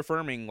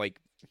 Reaffirming like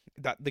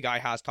that the guy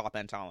has top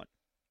end talent.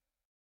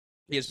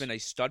 He has been a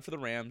stud for the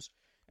Rams,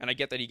 and I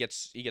get that he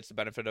gets the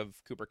benefit of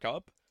Cooper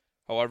Kupp.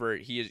 However,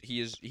 he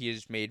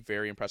has made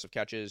very impressive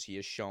catches. He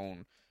has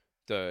shown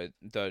the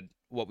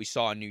what we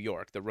saw in New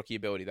York, the rookie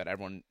ability that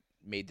everyone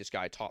made this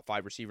guy top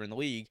 5 receiver in the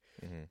league.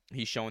 Mm-hmm.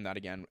 He's shown that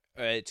again.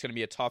 It's going to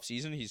be a tough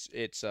season.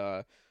 It's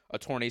a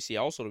torn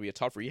ACL, so it'll be a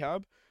tough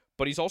rehab.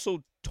 But he's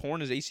also torn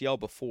his ACL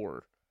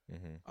before,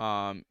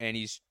 Mm-hmm. and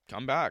he's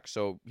come back.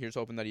 So here's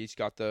hoping that he's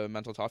got the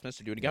mental toughness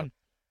to do it again.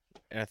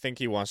 And I think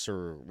he wants to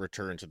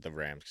return to the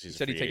Rams because He he's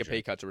said a he'd free take a pay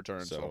agent. cut to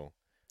return. So, So,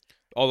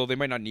 although they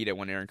might not need it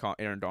when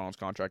Aaron Donald's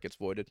contract gets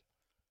voided.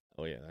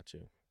 oh yeah, that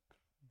too.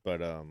 But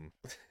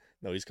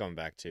no, he's coming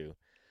back too.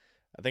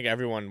 I think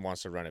everyone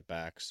wants to run it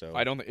back. So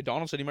I don't think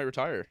Donald said he might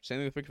retire. Same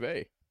thing with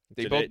McVay.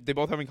 Today- They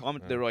both having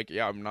comment. Oh. They're like,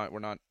 yeah, we're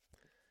not.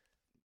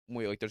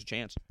 Wait, like there's a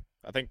chance.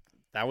 I think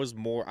that was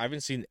more. I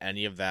haven't seen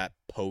any of that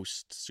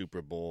post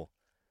Super Bowl,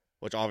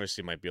 which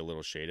obviously might be a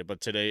little shaded.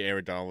 But today,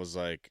 Aaron Donald was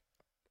like,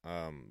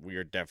 "We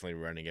are definitely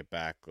running it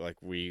back.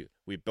 Like we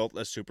built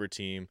a super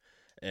team,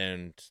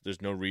 and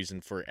there's no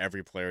reason for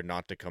every player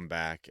not to come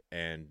back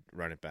and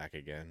run it back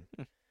again."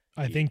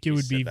 I He- think it he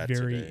would said be that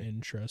very today.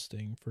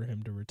 interesting for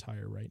him to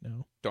retire right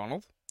now.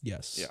 Donald.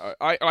 Yes. Yeah,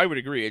 I would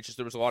agree. It's just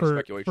there was a lot of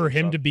speculation for and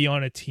him stuff. to be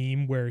on a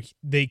team where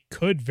they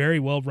could very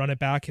well run it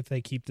back if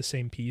they keep the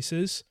same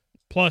pieces.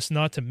 Plus,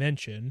 not to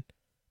mention,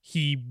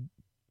 he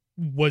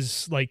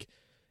was like,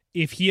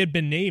 if he had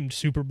been named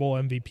Super Bowl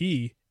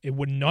MVP, it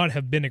would not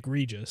have been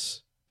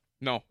egregious.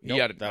 No, he Nope,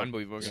 had an that-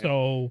 unbelievable game.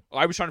 So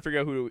I was trying to figure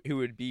out who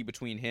would be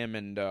between him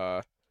and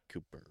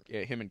Cooper.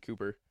 him and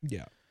Cooper.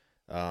 yeah,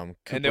 And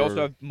they also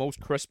Cooper- have most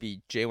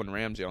crispy Jalen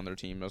Ramsey on their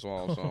team as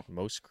well. So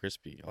most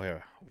crispy. Oh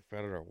yeah, we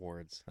forgot our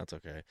awards. That's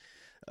okay.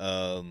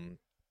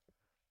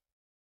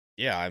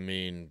 Yeah, I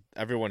mean,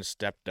 everyone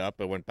stepped up.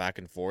 It went back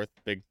and forth.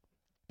 Big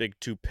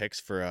 2 picks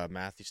for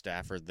Matthew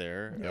Stafford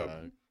there.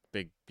 Yep.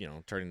 Big,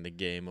 turning the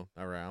game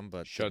around.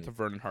 But shout out to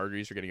Vernon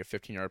Hargreaves for getting a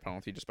 15-yard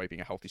penalty despite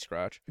being a healthy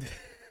scratch.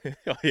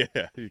 oh yeah,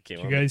 he came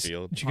did on you guys the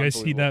field. did you guys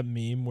see that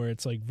meme where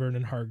it's like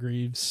Vernon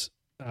Hargreaves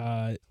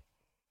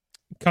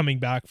coming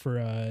back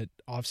for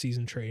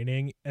off-season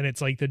training, and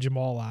it's like the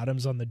Jamal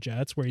Adams on the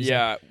Jets where he's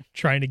like,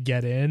 trying to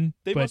get in,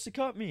 they but must have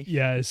caught me.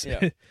 yeah, his,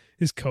 Yeah.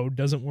 his code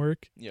doesn't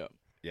work. Yeah,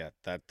 Yeah,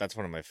 that's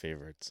one of my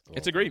favorites.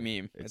 it's a great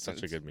meme. It's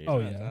such a good meme. Oh,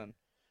 10 out of yeah. 10.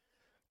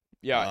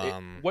 Yeah.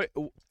 Um,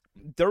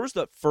 There was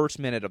the first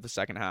minute of the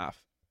second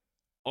half,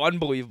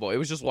 unbelievable. It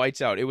was just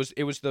lights out. It was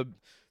the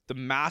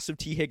massive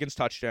T Higgins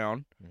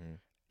touchdown, Mhm.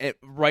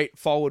 it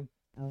followed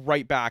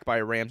right back by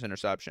a Rams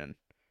interception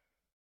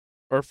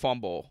or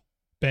fumble.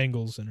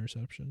 Bengals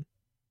interception.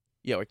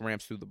 Yeah, like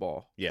Rams threw the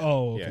ball. Yeah.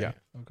 Oh, okay. Yeah.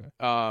 Okay.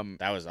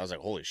 I was like,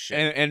 holy shit.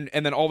 And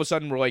then all of a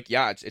sudden we're like,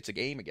 yeah, it's a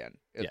game again,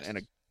 Yes. and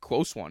a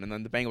close one. And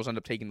then the Bengals end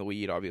up taking the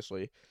lead,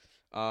 obviously.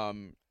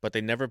 But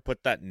they never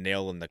put that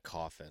nail in the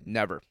coffin.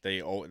 Never. They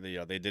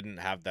didn't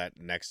have that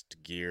next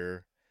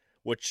gear,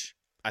 which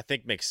I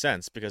think makes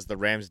sense because the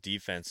Rams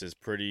defense is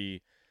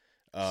pretty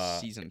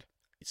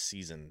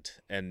seasoned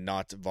and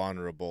not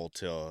vulnerable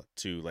to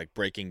like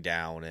breaking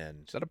down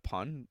and Is that a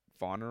pun?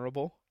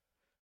 Vulnerable.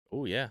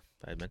 oh yeah,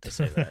 I meant to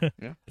say that.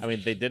 Yeah. I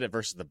mean, they did it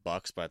versus the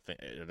Bucks, but I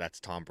think that's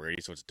Tom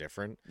Brady, so it's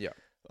different. Yeah.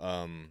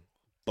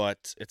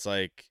 But it's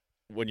like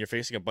when you're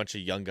facing a bunch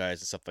of young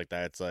guys and stuff like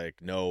that, it's like,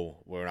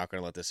 no, we're not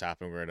going to let this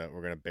happen. We're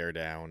gonna bear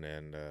down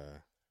and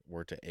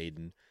word to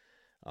Aiden.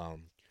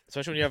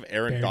 Especially when you have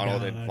Aaron Bear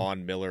Donald down. and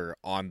Von Miller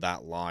on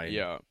that line.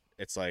 Yeah.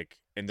 It's like,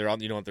 and they're on.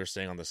 You know what they're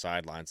saying on the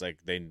sidelines? Like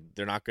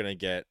they're not gonna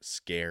get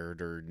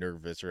scared or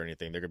nervous or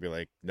anything. They're gonna be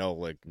like, no,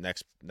 like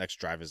next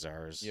drive is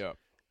ours. Yeah.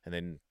 And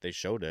then they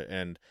showed it,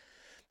 and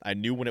I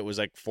knew when it was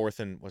like fourth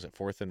and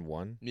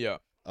 1. Yeah.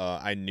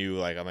 I knew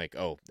like I'm like,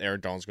 oh,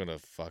 Aaron Donald's gonna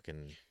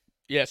fucking.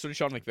 Yeah, so did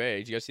Sean McVay.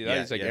 Did you guys see that?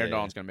 Yeah, He's like, yeah, Aaron yeah.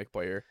 Donald's gonna make a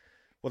play here.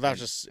 Well, that's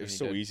And- just and it's he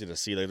so did. easy to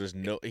see. Like there's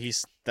no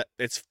it's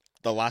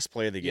the last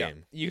play of the Yeah,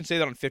 game. you can say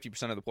that on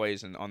 50% of the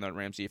plays, and on that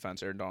Rams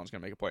defense, Aaron Donald's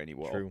gonna make a play, and he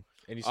will. True.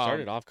 And he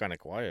started off kind of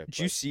quiet. Did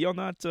you see on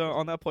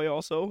that play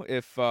also?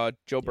 If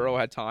Joe Burrow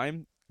had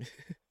time,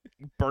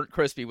 burnt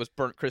crispy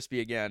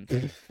again.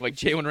 Like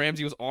Jalen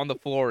Ramsey was on the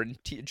floor, and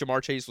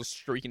Jamar Chase was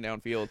streaking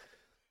downfield.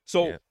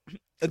 So Yeah.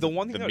 the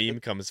one thing the that meme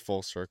comes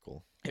full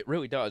circle. it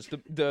really does.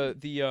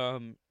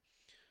 The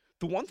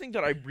one thing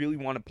that I really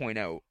want to point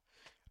out,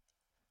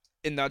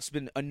 and that's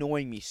been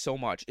annoying me so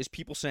much, is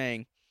people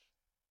saying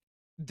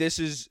this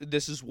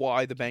is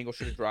why the Bengals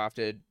should have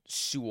drafted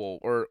Sewell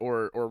or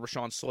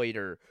Rashawn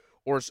Slater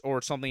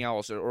or something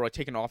else or like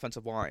take an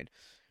offensive line.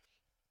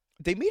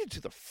 They made it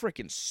to the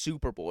freaking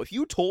Super Bowl. If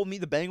you told me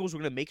the Bengals were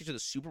going to make it to the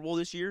Super Bowl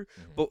this year,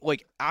 but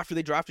like after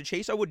they drafted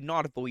Chase, I would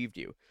not have believed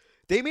you.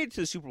 They made it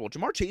to the Super Bowl.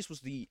 Jamar Chase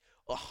was the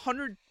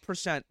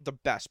 100% the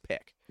best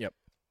pick.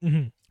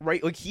 Mhm.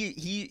 Right? Like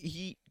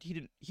he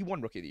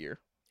won Rookie of the Year.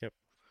 Yep.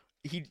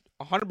 He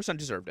 100%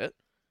 deserved it.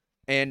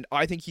 And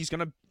I think he's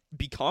going to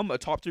become a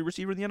top 3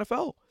 receiver in the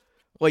NFL.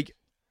 Like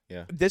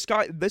Yeah. this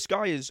guy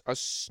is a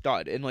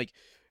stud, and like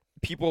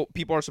people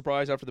are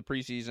surprised after the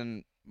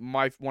preseason.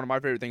 One of my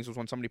favorite things was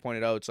when somebody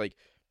pointed out, it's like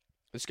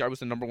this guy was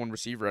the number 1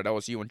 receiver at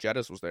LSU when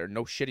Jettis was there.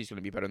 No shit, he's going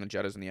to be better than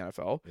Jettis in the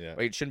NFL. Yeah.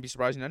 Like, it shouldn't be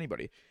surprising to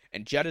anybody.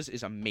 And Jettis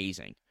is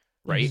amazing,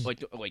 right?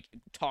 Mhm. Like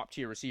top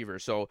tier receiver.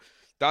 So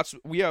that's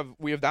we have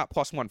that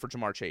 +1 for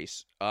Jamar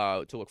Chase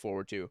to look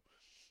forward to.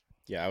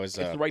 Yeah, I was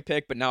It's the right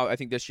pick, but now I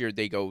think this year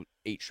they go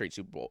 8 straight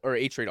Super Bowl or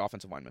 8 straight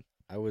offensive linemen.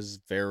 I was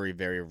very,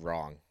 very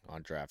wrong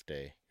on draft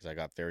day because I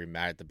got very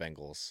mad at the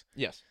Bengals.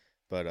 Yes,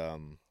 But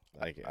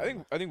like I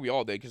think we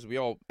all did because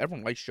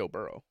everyone likes Joe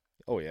Burrow.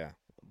 oh yeah,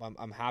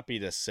 I'm happy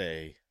to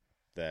say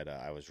that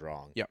I was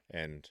wrong. Yeah.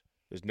 And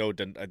there's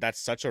that's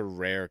such a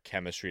rare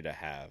chemistry to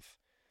have.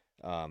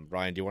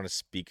 Ryan, do you want to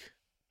speak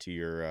to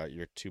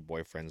your 2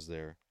 boyfriends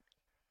there?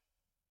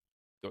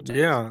 Go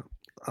Titans.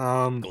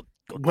 Yeah.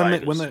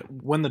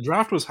 when the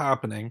draft was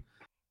happening,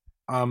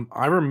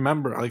 I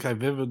remember, like, I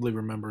vividly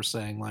remember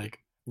saying, like,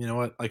 you know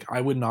what, like,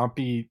 I would not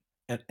be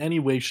in any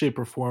way, shape,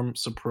 or form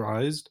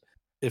surprised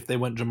if they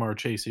went Jamar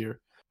Chase here,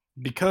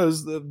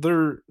 because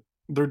their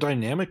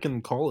dynamic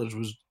in college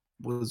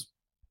was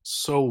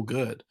so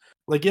good.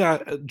 Like, yeah,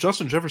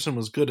 Justin Jefferson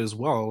was good as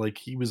well. Like,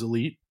 he was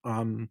elite,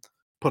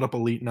 put up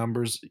elite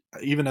numbers,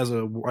 even as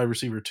a wide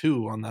receiver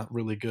too on that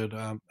really good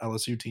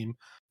LSU team.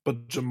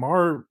 But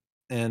Jamar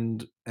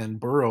and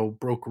Burrow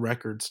broke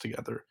records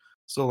together.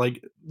 So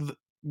like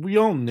we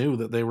all knew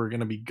that they were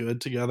going to be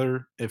good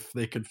together if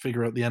they could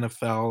figure out the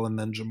NFL. And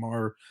then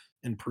Jamar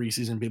in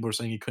preseason, people are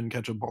saying he couldn't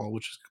catch a ball,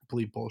 which is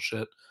complete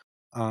bullshit.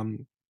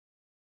 Um,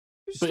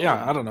 but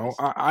yeah, I don't know.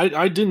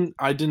 I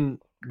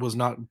was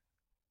not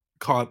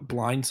caught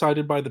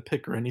blindsided by the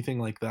pick or anything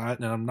like that,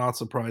 and I'm not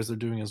surprised they're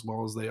doing as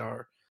well as they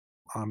are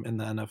in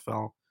the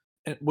NFL.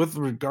 And with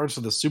regards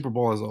to the Super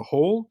Bowl as a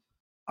whole,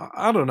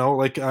 I don't know.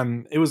 Like,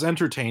 it was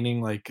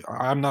entertaining. Like,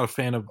 I'm not a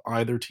fan of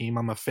either team.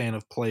 I'm a fan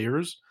of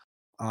players,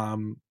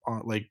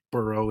 like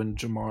Burrow and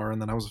Jamar,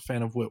 and then I was a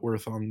fan of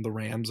Whitworth on the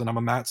Rams, and I'm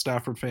a Matt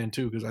Stafford fan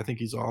too because I think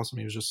he's awesome.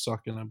 He was just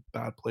stuck in a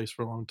bad place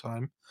for a long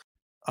time.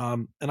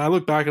 And I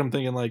look back and I'm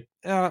thinking, like,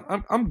 yeah,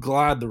 I'm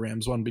glad the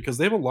Rams won because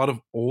they have a lot of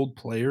old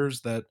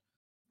players that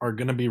are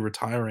going to be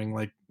retiring,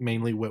 like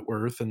mainly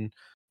Whitworth and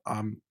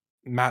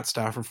Matt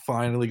Stafford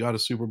finally got a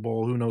Super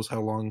Bowl. Who knows how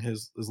long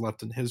his is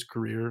left in his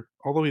career?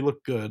 Although he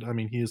looked good. I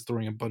mean, he is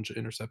throwing a bunch of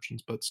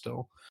interceptions, but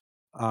still.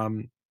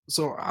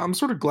 So I'm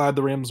sort of glad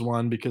the Rams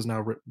won because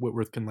now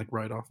Whitworth can like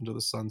ride off into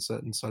the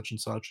sunset and such and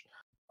such.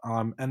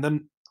 And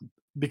then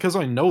because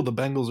I know the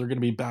Bengals are going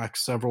to be back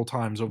several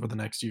times over the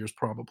next years,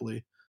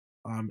 probably.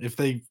 If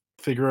they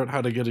figure out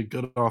how to get a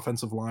good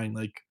offensive line,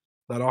 like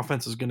that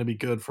offense is going to be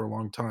good for a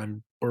long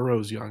time.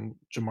 Burrow's young,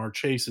 Jamar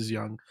Chase is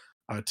young,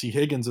 T.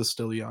 Higgins is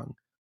still young.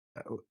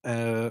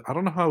 I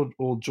don't know how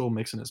old Joel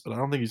Mixon is, but I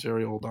don't think he's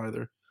very old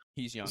either.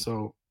 He's young.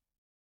 So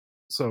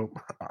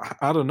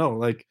I don't know.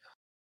 Like,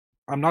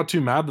 I'm not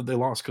too mad that they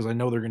lost because I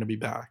know they're going to be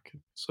back.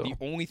 So the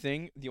only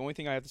thing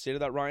I have to say to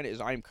that, Ryan, is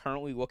I am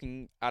currently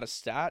looking at a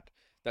stat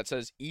that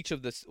says each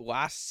of the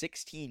last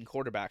 16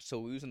 quarterbacks to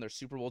lose in their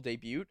Super Bowl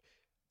debut,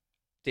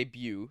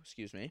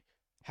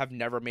 have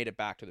never made it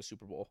back to the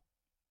Super Bowl.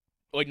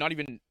 Like, not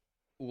even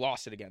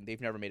lost it again.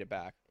 They've never made it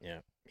back. Yeah,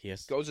 he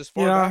goes as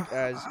far back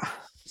as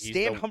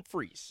Stan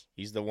Humphries.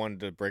 He's the one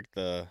to break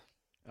the.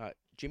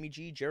 Jimmy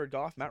G, Jared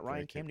Goff, Matt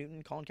Ryan, Cam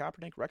Newton, Colin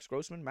Kaepernick, Rex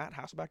Grossman, Matt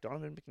Hasselbeck,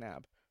 Donovan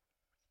McNabb.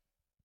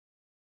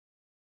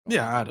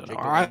 Yeah, I don't know.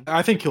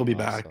 I think he'll be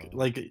back.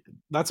 Like,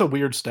 that's a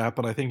weird stat,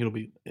 but I think he'll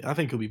be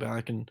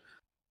back, and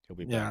he'll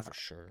be back for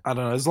sure. I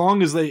don't know. As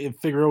long as they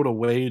figure out a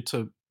way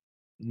to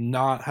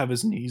not have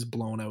his knees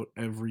blown out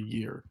every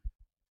year.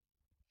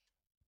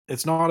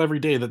 It's not every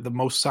day that the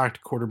most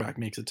sacked quarterback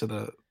makes it to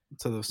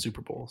the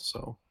Super Bowl.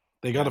 So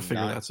they got to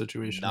figure that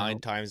situation out. 9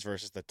 times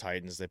versus the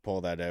Titans, they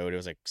pulled that out. It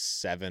was like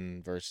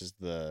 7 versus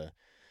the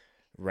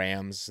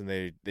Rams, and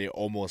they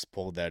almost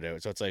pulled that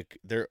out. So it's like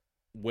they're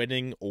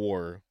winning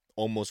or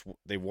almost.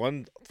 They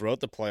won throughout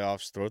the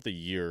playoffs, throughout the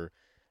year,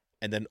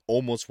 and then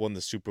almost won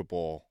the Super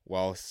Bowl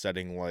while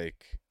setting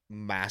like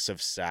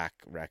massive sack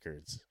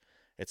records.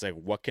 It's like,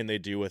 what can they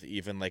do with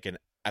even like an?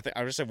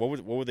 I just said,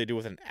 what would they do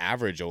with an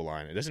average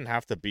O-line? It doesn't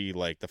have to be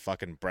like the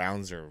fucking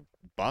Browns or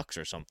Bucks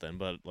or something,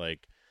 but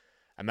like,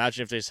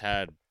 imagine if they just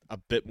had a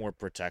bit more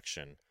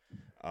protection.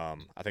 I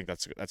think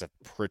that's a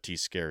pretty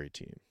scary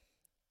team.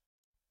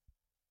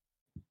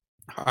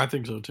 I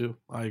think so too.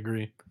 I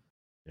agree.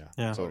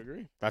 Yeah. So I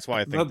agree. That's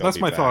why I think that's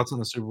my thoughts on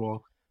the Super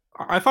Bowl.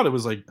 I thought it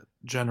was like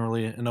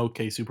generally an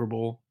okay Super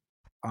Bowl.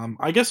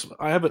 I guess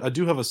I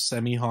do have a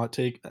semi hot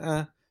take.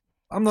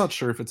 I'm not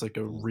sure if it's like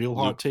a real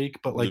hot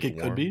take, but like it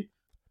could be.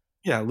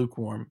 Yeah,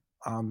 lukewarm.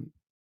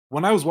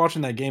 When I was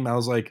watching that game, I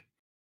was like,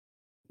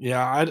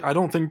 yeah, I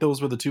don't think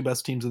those were the 2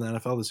 best teams in the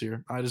NFL this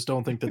year. I just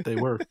don't think that they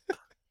were.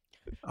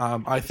 I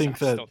don't think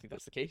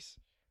that's the case.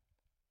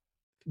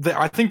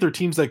 I think they're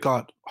teams that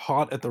got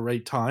hot at the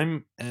right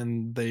time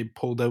and they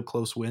pulled out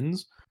close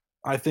wins.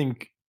 I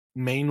think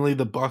mainly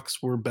the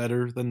Bucks were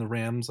better than the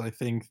Rams. I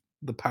think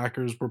the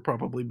Packers were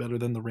probably better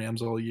than the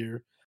Rams all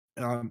year.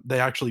 They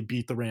actually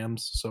beat the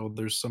Rams, so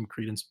there's some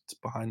credence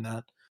behind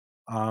that.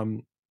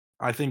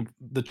 I think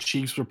the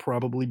Chiefs were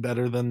probably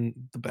better than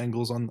the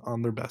Bengals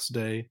on their best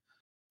day.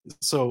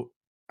 So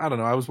I don't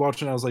know. I was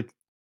watching. I was like,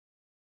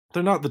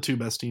 they're not the 2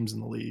 best teams in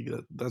the league.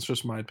 That's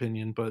just my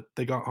opinion. But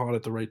they got hot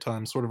at the right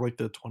time, sort of like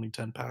the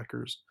 2010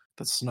 Packers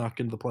that snuck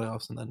into the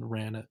playoffs and then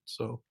ran it.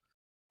 So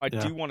I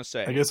do want to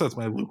say, I guess that's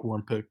my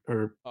lukewarm pick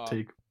or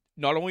take.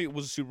 Not only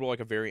was the Super Bowl like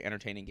a very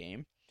entertaining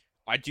game,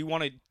 I do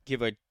want to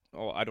give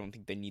I don't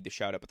think they need the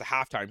shout out, but the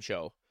halftime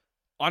show,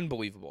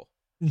 unbelievable,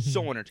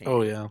 so entertaining.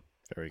 Oh yeah,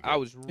 very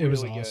good. It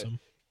was awesome.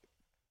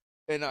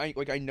 And I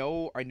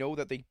know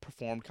that they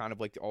performed kind of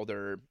like all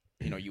their,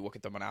 you look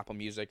at them on Apple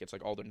Music, it's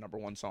like all their number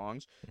 1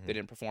 songs. Mm-hmm. They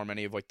didn't perform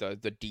any of like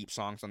the deep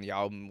songs on the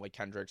album like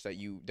Kendrick's that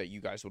you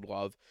guys would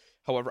love.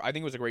 However, I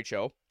think it was a great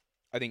show.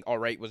 I think All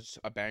Right was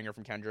a banger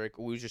from Kendrick.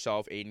 Lose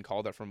Yourself, Aiden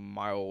called it from a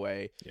mile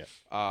away. Yeah.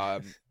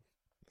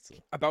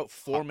 That's about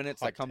 4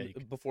 minutes hot that come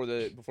take. before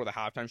the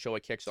halftime show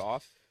like kicks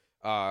off.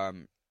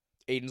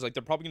 Aiden's like,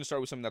 they're probably gonna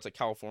start with something that's like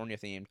California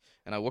themed.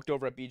 And I looked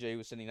over at BJ, who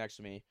was sitting next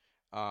to me,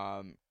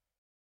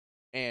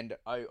 and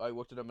I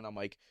looked at him and I'm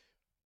like,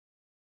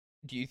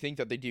 do you think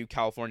that they do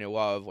California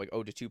Love, like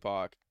Ode to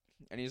Tupac?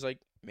 And he's like,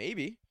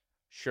 maybe.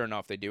 Sure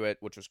enough, they do it,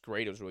 which was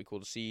great. It was really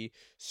cool to see.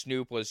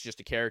 Snoop was just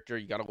a character.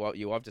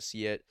 You love to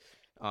see it.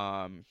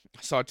 I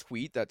saw a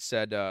tweet that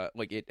said,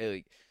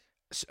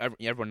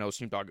 everyone knows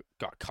Snoop Dogg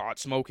got caught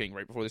smoking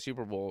right before the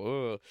Super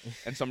Bowl. Ugh.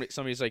 And somebody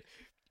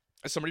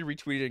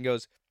retweeted and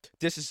goes,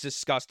 "This is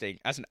disgusting.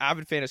 As an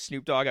avid fan of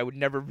Snoop Dogg, I would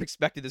never have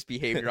expected this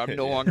behavior. I'm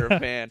no longer a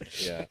fan."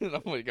 Yeah. And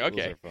I'm like, Those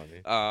okay. are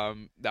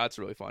funny. That's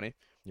really funny.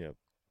 Yep.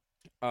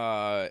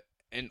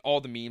 And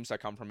all the memes that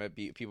come from it,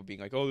 people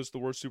being like, "Oh, this is the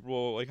worst Super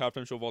Bowl like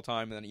halftime show of all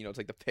time," and then it's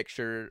like the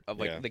picture of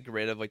like Yeah. the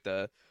grid of like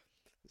the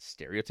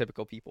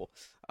stereotypical people.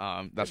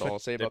 That's all I'll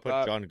say They about put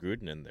that. John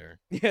Gruden in there.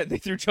 Yeah, they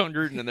threw John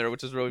Gruden in there,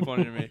 which is really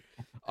funny to me.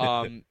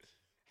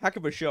 Heck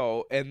of a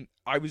show, and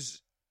I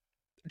was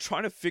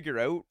trying to figure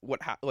out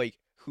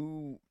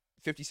who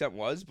 50 Cent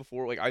was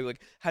before. Like I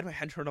had my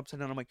head turned upside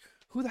down. I'm like,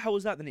 who the hell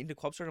is that? Then the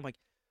club started. I'm like,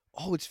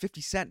 oh, it's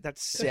 50 Cent.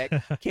 That's sick.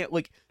 Can't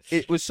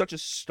it was such a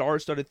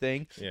star-studded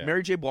thing. Yeah.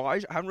 Mary J.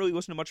 Blige. I haven't really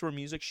listened to much of her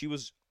music. She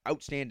was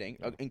outstanding,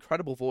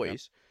 incredible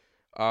voice.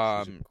 She's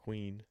a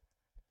queen.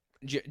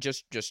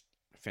 Just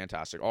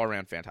fantastic, all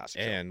around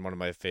fantastic. Show. And one of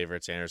my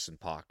favorites, Anderson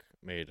 .Paak,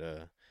 made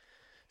a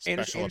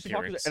special Anderson .Paak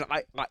appearance. and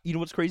I, you know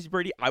what's crazy,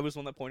 Brady? I was the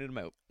one that pointed him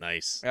out.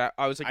 Nice.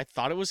 I was like, I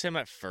thought it was him at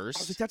I was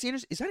first. like, that's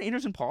Anderson. Is that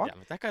Anderson .Paak? Yeah,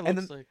 but that guy And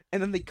looks like.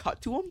 And then they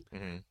cut to him,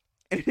 Mhm.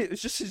 and it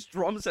was just his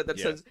drum set that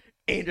Yeah. says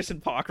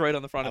Anderson .Paak right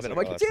on the front I of was it. I'm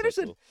like, like, oh, it's that's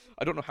so Anderson. cool.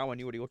 I don't know how I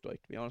knew what he looked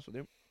like, to be honest with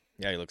you.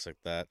 Yeah, he looks like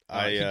that.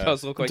 He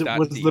does look like that.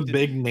 Was indeed. the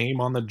big name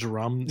on the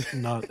drum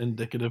not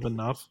indicative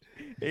enough?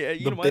 Yeah,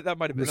 you The know what? big That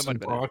might have been Anderson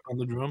it. Paak on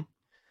the drum.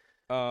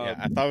 Yeah,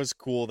 I thought it was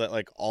cool that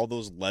like all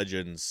those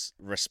legends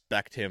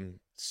respect him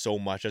so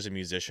much as a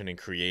musician and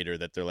creator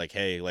that they're like,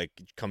 hey, like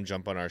come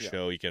jump on our Yeah.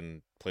 show, you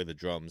can play the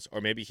drums,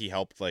 or maybe he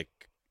helped like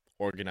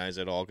organize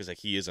it all because like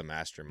he is a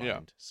mastermind. Yeah.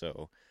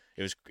 So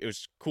it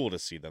was cool to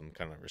see them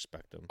kind of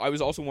respect him. I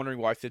was also wondering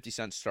why 50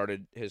 Cent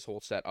started his whole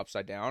set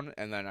upside down,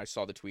 and then I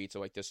saw the tweets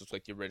of like this was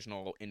like the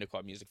original Indie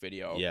Club music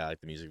video. Yeah, like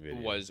the music video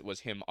was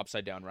him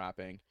upside down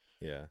rapping.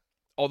 Yeah,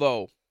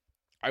 Although,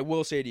 I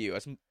will say to you,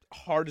 as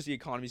hard as the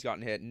economy's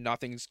gotten hit,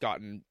 nothing has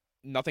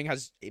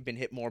been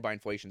hit more by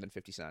inflation than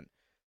 50 Cent.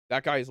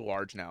 That guy is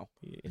large now.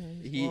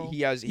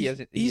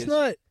 He's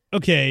not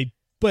okay,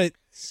 but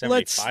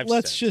let's 75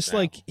 let's cents just now.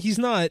 like he's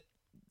not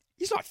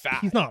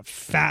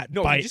fat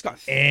No, by he just got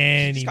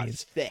any he just got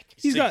means. thick.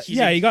 He he's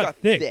got got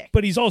thick, thick.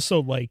 but he's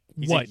also like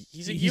He's what?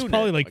 he's a he's unit,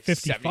 probably like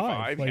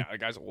 75. 55. Like Yeah, the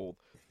guy's old.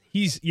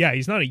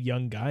 he's not a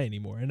young guy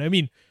anymore. And I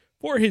mean,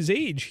 for his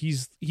age,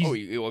 he's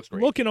He looks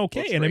great. looking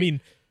okay. Looks And I great.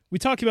 mean, we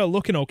talk about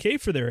looking okay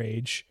for their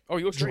age. Oh,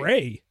 he looks great.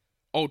 Dre.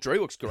 Oh, Dre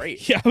looks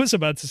great. Yeah, I was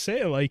about to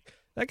say like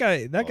that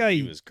guy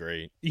he was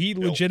great. he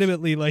built.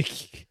 legitimately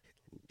like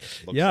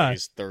Looks Yeah. like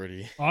he's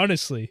 30.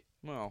 honestly.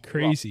 Well,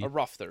 Crazy. a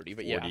rough 30,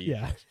 but yeah. 40.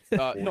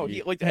 Yeah. No,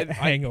 he like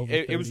Hangover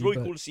it was 30, really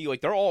but- cool to see.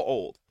 Like they're all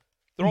old.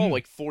 They're all Mhm.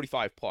 like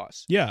 45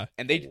 plus, Yeah.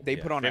 and they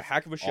Yeah, put on a 50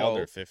 heck of a All show.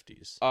 their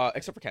 50s.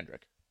 Except for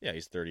Kendrick. Yeah,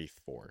 he's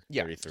 34,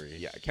 Yeah. 33.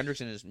 Yeah,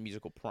 Kendrick's in his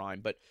musical prime,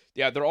 but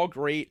yeah, they're all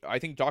great. I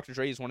think Dr.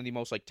 Dre is one of the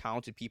most like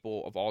talented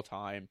people of all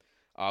time.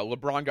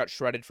 LeBron got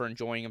shredded for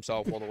enjoying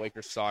himself while the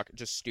Lakers suck.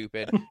 Just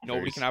stupid.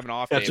 Nobody can have an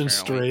off day. Catching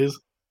Apparently. strays.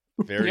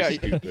 Very Yeah,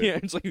 stupid. yeah.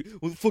 It's like,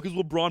 what the fuck is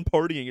LeBron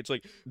partying? It's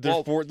like,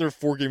 They're well, they're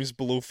 4 games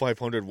below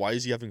 500. Why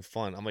is he having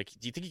fun? I'm like,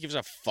 do you think he gives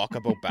a fuck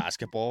about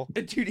basketball?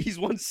 dude, he's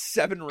won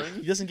 7 He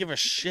rings. doesn't give a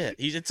shit.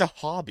 It's a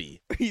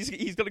hobby.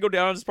 He's gonna go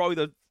down as probably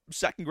the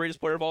second greatest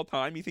player of all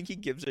time. You think he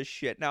gives a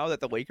shit now that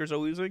the Lakers are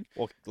losing?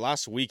 Well,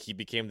 last week he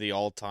became the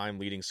all-time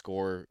leading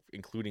scorer,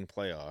 including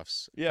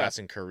playoffs, Yeah.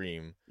 passing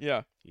Kareem.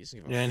 Yeah, He doesn't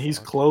give a Yeah, and he's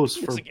fuck. close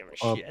He for doesn't give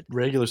a shit.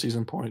 regular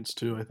season points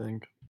too. I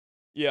think.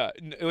 yeah.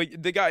 Like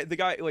the guy,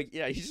 like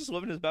yeah, he's just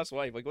living his best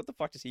life. Like, what the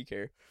fuck does he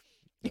care?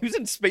 He was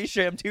in Space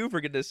Jam 2, for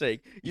goodness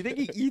sake. You think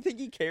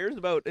he cares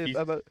about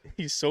about?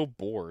 He's so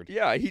bored.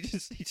 Yeah, he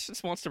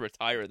just wants to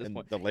retire at this And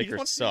point. the He Lakers just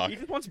wants, suck. He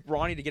just wants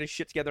Bronny to get his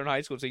shit together in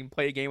high school so he can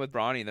play a game with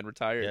Bronny and then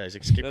retire. Yeah, he's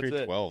like skip That's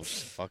grade it. 12.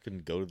 Just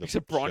fucking go to the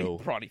Except show.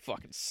 Bronny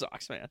fucking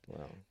sucks, man.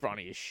 Wow.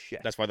 Bronny is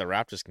shit. That's why the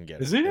Raptors can get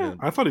Is it. he? And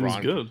I thought he was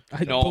Bron- good.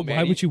 I No, but man,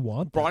 why he- would you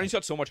want that? Bronny's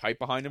got so much hype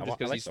behind him I just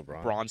like because he's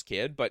LeBron. Braun's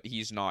kid, but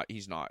he's not.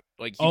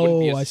 Like he wouldn't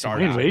be Oh, I a see. star.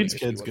 Wayne now Wade's if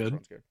he kid's wasn't good.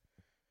 Braun's kid.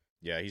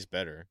 Yeah, he's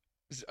better.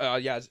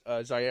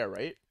 Zaire,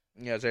 right?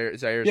 Yeah,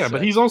 Zaire's Yeah,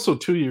 but he's also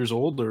 2 years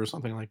older or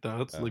something like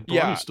that. It's like Bronny's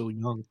Yeah. still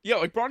young. yeah,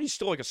 like Bronny's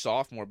still like a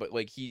sophomore, but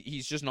like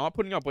he's just not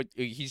putting up like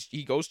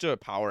he goes to a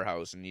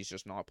powerhouse and he's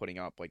just not putting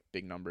up like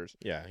big numbers.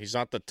 Yeah, he's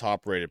not the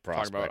top-rated Talking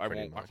prospect. about I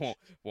pretty much.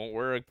 won't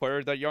wear a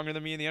player that younger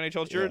than me in the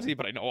NHL Yeah. jersey,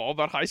 but I know all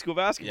about high school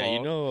basketball. Yeah,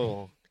 you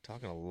know,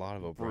 talking a lot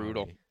about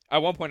Brutal. Bronny.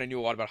 At one point, I knew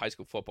a lot about high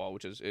school football,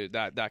 which is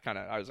that kind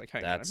of. I was like, hey,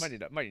 man, I That's-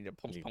 might need to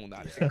postpone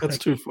that. Yeah. That's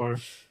too far.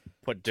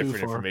 put Too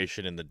different far.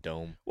 information in the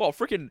dome. Well,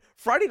 freaking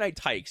Friday Night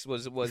Tykes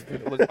was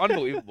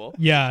unbelievable.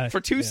 Yeah,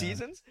 For 2 yeah.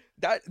 seasons,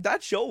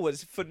 that show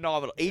was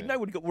phenomenal. Aiden and I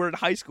were in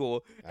high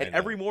school, I and know.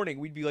 every morning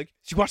we'd be like,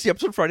 "Did you watch the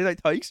episode of Friday Night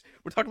Tykes?"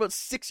 We're talking about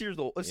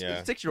 6-year-olds,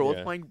 Yeah, 6-year-olds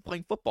yeah.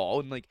 playing football,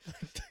 and like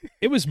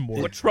It was more.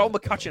 Latrell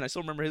McCutcheon. I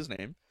still remember his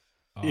name.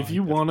 If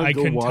you want I to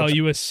go couldn't watch tell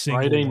you a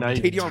single Friday one. Night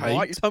Tavion Lott. You're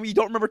Tykes, telling me you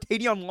don't remember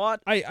Tavion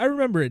Lott? I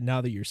remember it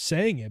now that you're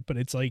saying it, but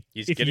it's like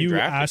He's if getting you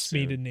drafted asked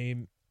me soon. to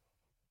name.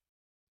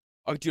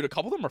 Oh, dude, a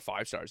couple of them are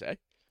 5 stars, eh?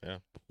 Yeah.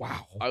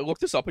 Wow. I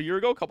looked this up a year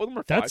ago. A couple of them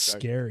are 5 That's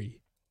stars. scary.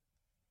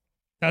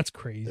 That's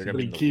crazy. They're gonna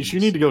be in the Keish, you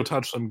leagues. need to go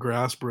touch some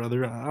grass,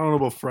 brother. I don't know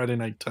about Friday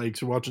Night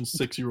Tykes. You're watching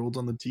 6-year-olds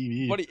on the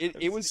TV. But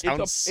it's Sounds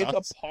a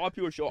sus.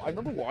 popular show. I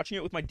remember watching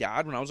it with my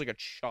dad when I was like a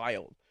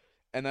child,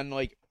 and then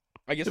like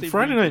I guess they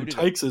Friday Night rebooted it.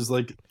 Tykes is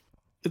like,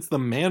 it's the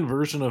man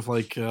version of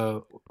like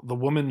the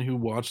woman who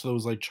watched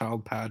those like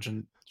child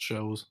pageant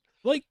shows.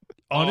 Like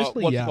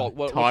honestly, what's it yeah. called?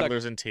 What's that-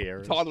 Toddlers and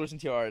tiaras. Toddlers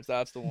and tiaras.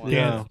 That's the one.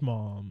 Yeah. Dance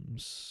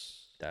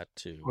moms. That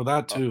too. Or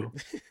that too.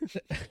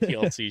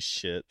 TLC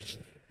shit.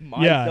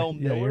 Mydell Yeah, yeah,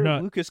 Miller, you're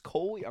not- Lucas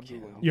Coley. I'm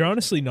Googling. You're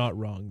honestly not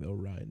wrong though,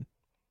 Ryan.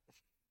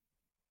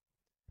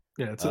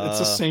 Yeah, it's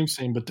the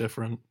same but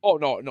different. Oh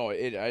no,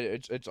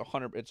 it's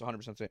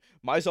 100% same.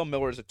 Mydell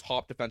Miller is a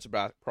top defensive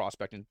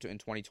prospect in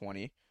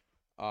 2020.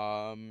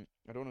 I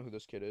don't know who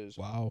this kid is.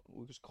 Wow.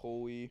 Lucas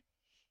Coley.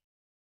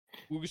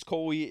 Lucas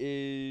Coley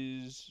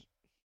is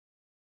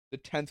the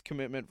 10th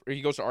commitment.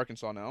 He goes to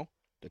Arkansas now.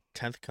 The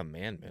 10th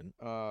commandment.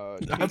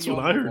 That's Tavion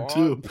what I heard Lott,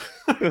 too.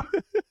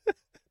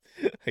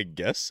 I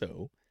guess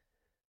so.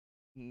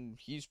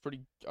 He's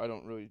pretty. I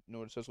don't really know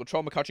what it says.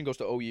 Latrell McCutcheon goes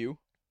to OU.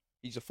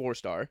 He's a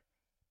 4-star.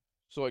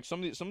 So like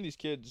some of these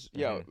kids,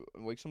 yeah,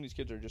 like some of these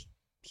kids are just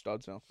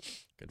studs now.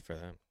 Good for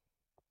them.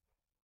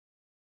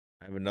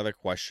 I have another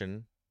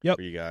question Yep.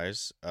 for you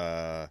guys.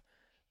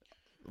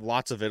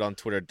 Lots of it on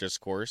Twitter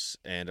discourse,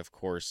 and of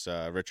course,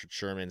 Richard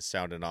Sherman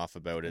sounding off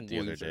about it the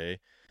other Loser. day.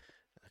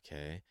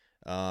 Okay.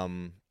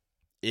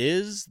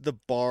 Is the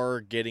bar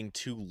getting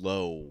too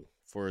low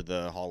for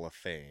the Hall of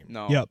Fame?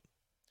 No. Yep.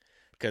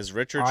 Because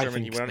Richard I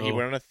Sherman, he think went, he so.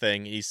 went on a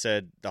thing. He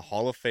said the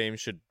Hall of Fame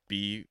should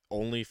be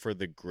only for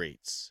the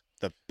greats,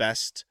 the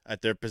best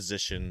at their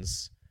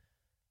positions,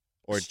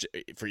 or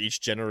for each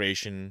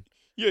generation.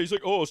 Yeah, he's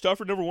like, oh,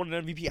 Stafford never won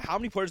an MVP. How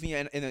many players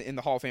in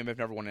the Hall of Fame have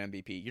never won an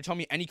MVP? You're telling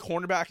me any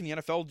cornerback in the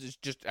NFL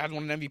just hasn't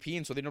won an MVP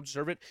and so they don't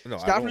deserve it? No, I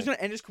Stafford's won't. going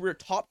to end his career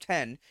top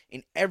 10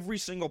 in every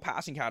single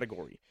passing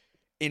category.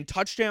 In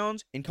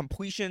touchdowns, in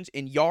completions,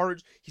 in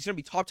yards. He's going to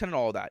be top 10 in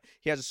all of that.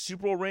 He has a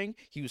Super Bowl ring.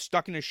 He was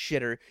stuck in a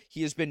shitter.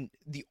 He has been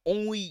the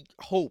only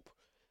hope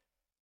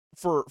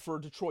for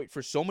Detroit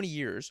for so many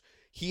years.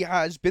 He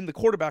has been the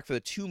quarterback for the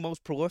 2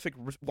 most prolific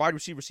wide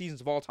receiver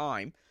seasons of all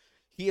time.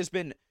 He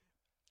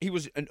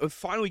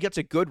finally gets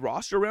a good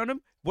roster around him.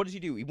 What does he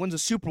do? He wins a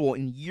Super Bowl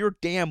in year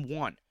damn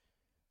 1.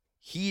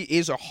 He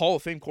is a Hall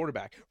of Fame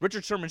quarterback.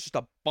 Richard Sherman's just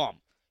a bum.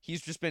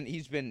 He's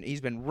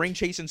been ring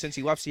chasing since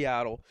he left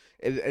Seattle.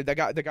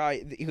 The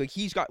guy,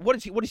 he's got what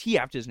does he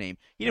have to his name?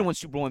 He didn't win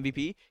Super Bowl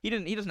MVP. He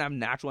doesn't have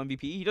natural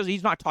MVP.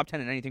 He's not top 10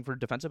 in anything for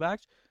defensive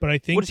backs. But I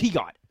think What does he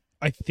got?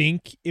 I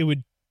think it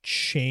would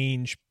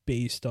change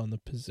based on the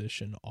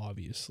position,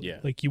 obviously. Yeah.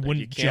 Like you Like,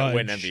 wouldn't you can't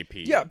win judge-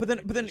 MVP. Yeah, but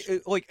then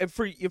like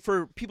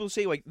for people to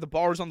say like the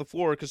bar is on the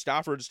floor because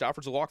Stafford's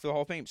a lock for the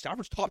Hall of Fame.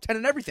 Stafford's top 10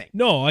 in everything.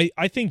 No,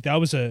 I think that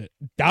was a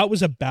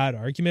bad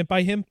argument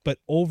by him, but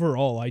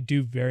overall I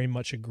do very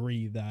much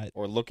agree that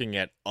Or looking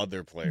at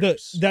other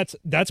players.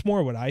 that's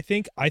more what I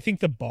think. I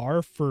think the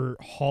bar for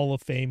Hall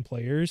of Fame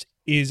players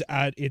is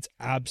at its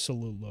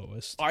absolute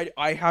lowest.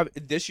 I have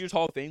this year's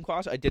Hall of Fame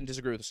class. I didn't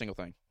disagree with a single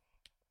thing.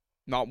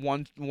 Not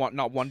one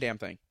damn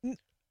thing.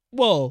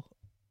 Well,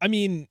 I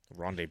mean,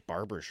 Rondé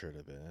Barber should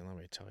have been, let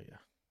me tell you.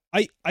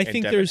 I And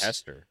think Devin there's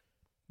Hester.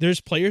 there's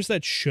players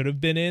that should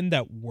have been in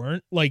that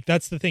weren't. Like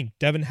that's the thing.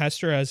 Devin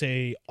Hester as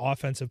a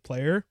offensive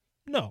player,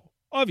 no,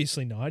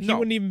 obviously not. He No.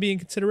 wouldn't even be in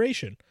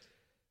consideration.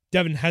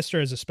 Devin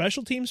Hester as a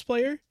special teams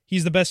player,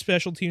 he's the best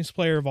special teams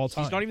player of all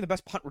time. He's not even the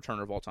best punt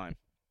returner of all time.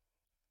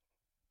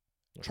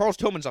 Charles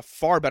Tillman's a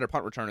far better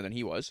punt returner than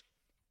he was.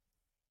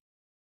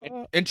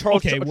 And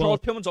Charles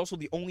Tillman's also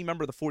the only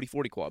member of the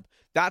 40-40 club.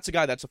 That's a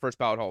guy that's the first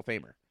ballot Hall of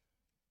Famer.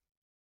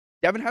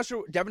 Devin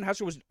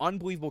Hester was an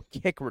unbelievable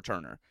kick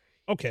returner.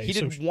 Okay, He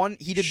did one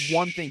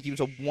thing. He was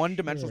a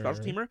one-dimensional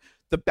special teamer,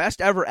 the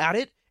best ever at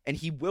it, and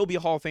he will be a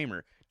Hall of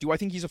Famer. Do I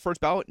think he's a first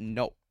ballot?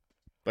 No.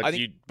 But I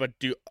think-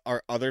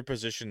 are other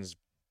positions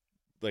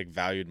like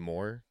valued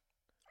more?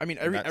 I mean,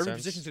 In every that sense?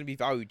 position's going to be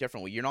valued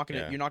differently. You're not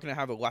gonna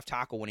have a left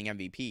tackle winning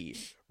MVP,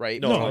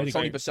 right? No, No, Tony, I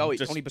Tony agree. Baselli.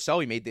 Just- Tony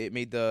Baselli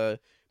made the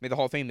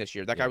Hall of Fame this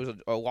year. That guy Yeah. was a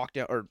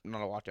lockdown, or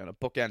not a lockdown, a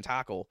bookend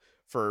tackle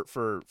for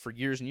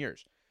years and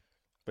years.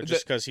 But The-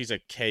 just because he's a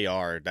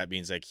KR, that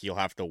means like he'll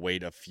have to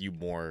wait a few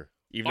more.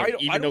 Even I though,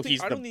 don't, even I though don't think,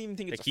 he's I the don't even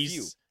think it's like a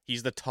few.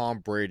 he's the Tom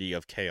Brady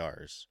of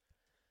KRs.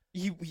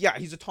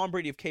 He's a Tom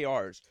Brady of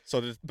KRs.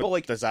 So But,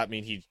 like- does that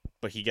mean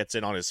he gets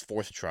in on his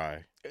 4th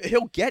try?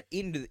 He'll get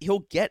into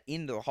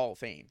the Hall of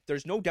Fame.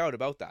 There's no doubt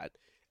about that.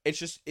 It's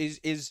just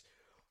is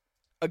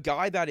a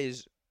guy that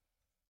is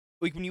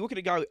like when you look at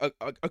a guy,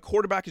 a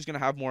quarterback is going to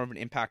have more of an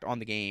impact on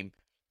the game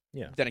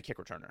than a kick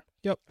returner.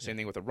 Yep. Same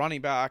thing with a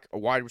running back, a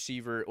wide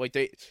receiver. Like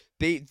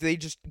they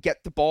just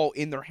get the ball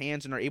in their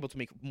hands and are able to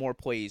make more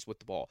plays with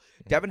the ball.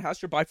 Devin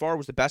Hester by far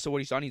was the best at what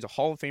he's done. He's a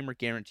Hall of Famer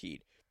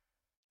guaranteed.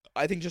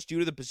 I think just due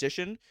to the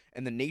position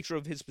and the nature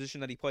of his position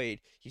that he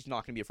played, he's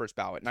not going to be a first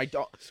ballot. And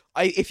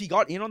if he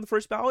got in on the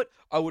first ballot,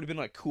 I would have been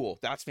like, cool,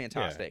 that's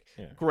fantastic.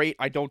 Great,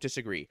 I don't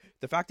disagree.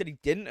 The fact that he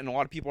didn't, and a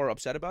lot of people are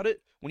upset about it,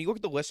 when you look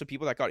at the list of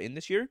people that got in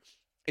this year,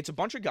 it's a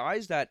bunch of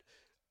guys that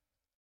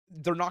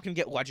they're not going to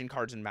get legend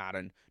cards in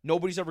Madden.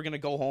 Nobody's ever going to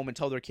go home and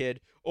tell their kid,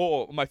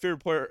 oh, my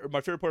favorite player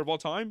of all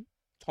time,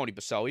 Tony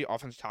Baselli,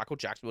 offensive tackle,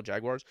 Jacksonville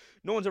Jaguars.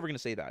 No one's ever going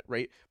to say that,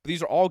 right? But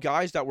these are all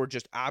guys that were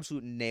just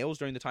absolute nails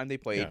during the time they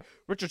played. Yeah.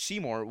 Richard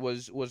Seymour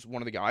was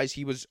one of the guys.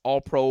 He was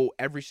all-pro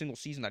every single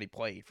season that he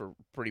played for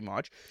pretty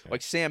much. Yeah.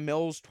 Like Sam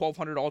Mills,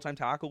 1,200 all-time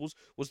tackles,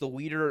 was the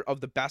leader of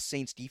the best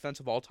Saints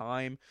defense of all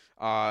time.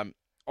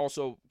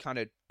 Also kind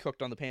of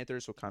cooked on the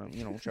Panthers, so kind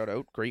of, shout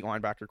out. Great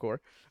linebacker core.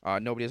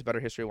 Nobody has a better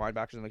history of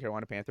linebackers than the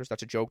Carolina Panthers.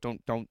 That's a joke.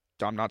 Don't.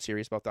 I'm not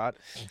serious about that.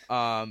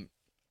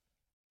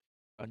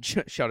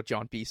 Shout out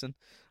John Beeson.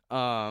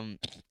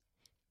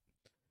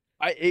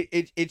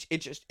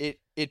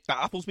 It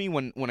baffles me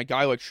when a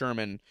guy like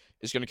Sherman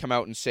is going to come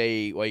out and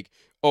say like,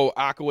 oh,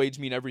 accolades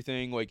mean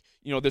everything. Like,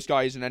 this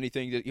guy isn't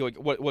anything. That like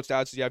what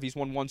stats does he have? He's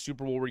won one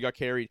Super Bowl where he got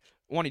carried.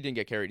 One, he didn't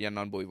get carried. He had an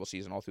unbelievable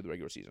season all through the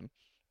regular season.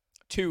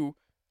 Two,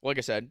 like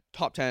I said,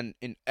 top 10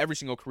 in every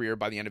single career.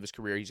 By the end of his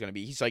career,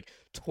 he's like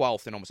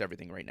 12th in almost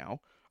everything right now.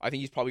 I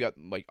think he's probably got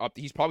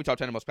he's probably top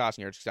 10 in most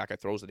passing yards because that guy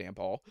throws the damn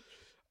ball.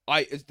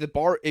 The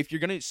bar. If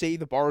you're gonna say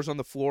the bar is on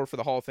the floor for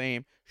the Hall of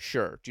Fame,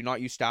 sure. Do not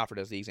use Stafford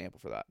as the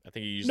example for that. I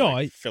think you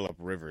use Phillip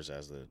Rivers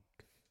as the.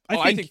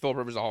 I think Phillip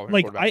Rivers is a Hall of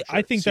Fame quarterback.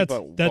 I think that's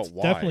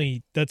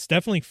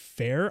definitely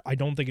fair. I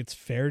don't think it's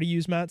fair to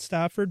use Matt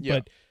Stafford,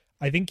 but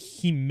I think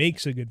he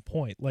makes a good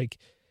point. Like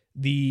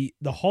the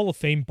Hall of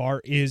Fame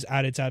bar is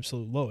at its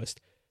absolute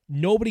lowest.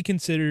 Nobody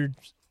considers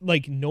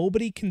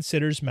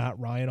Matt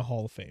Ryan a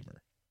Hall of Famer.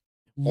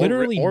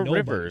 Literally or nobody.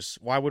 Rivers.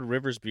 Why would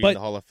Rivers be in the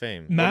Hall of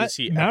Fame? Matt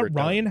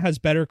Ryan has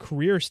better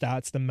career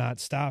stats than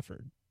Matt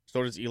Stafford.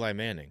 So does Eli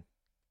Manning.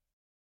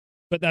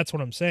 But that's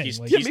what I'm saying.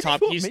 Maybe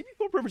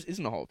Phillip Rivers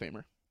isn't a Hall of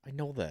Famer. I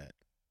know that.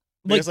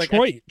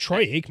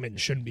 Troy Aikman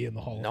shouldn't be in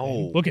the Hall of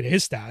Fame. Look at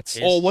his stats.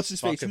 What's his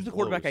face? Who's the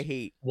quarterback I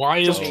hate? Why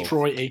is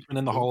Troy Aikman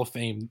in the Hall of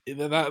Fame?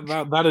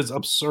 That is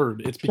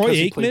absurd. It's because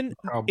Troy Aikman,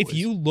 if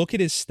you look at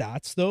his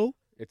stats, though,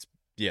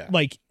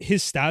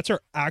 his stats are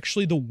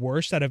actually the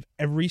worst out of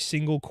every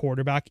single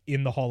quarterback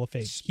in the Hall of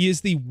Fame. He is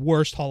the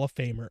worst Hall of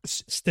Famer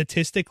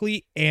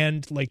statistically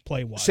and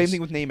play wise. Same thing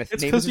with Namath.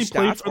 Namath's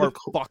stats are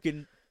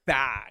fucking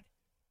bad.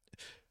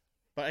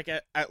 But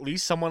at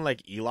least someone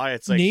like Eli,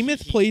 it's like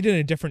Namath played in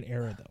a different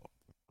era though.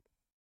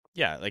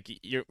 Yeah,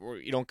 you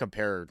don't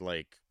compare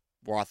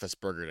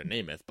Roethlisberger to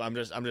Namath, but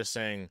I'm just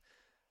saying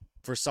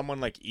for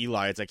someone like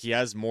Eli, it's like he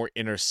has more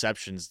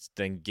interceptions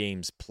than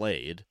games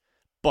played.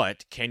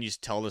 But can you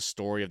tell the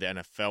story of the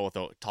NFL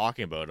without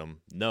talking about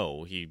him?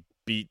 No, he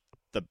beat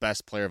the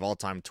best player of all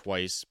time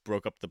twice,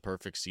 broke up the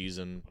perfect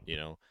season. He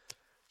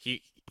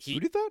who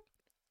did that?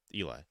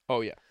 Eli. Oh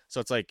yeah. So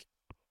it's like,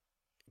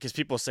 because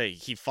people say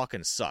he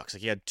fucking sucks.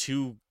 Like he had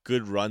 2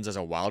 good runs as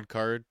a wild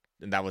card,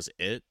 and that was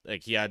it.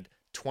 Like he had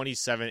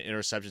 27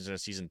 interceptions in a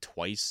season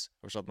twice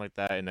or something like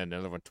that, and then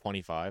another one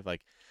 25.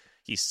 Like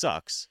he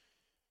sucks.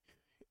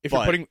 If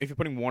you're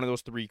putting one of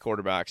those 3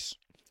 quarterbacks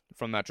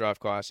from that draft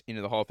class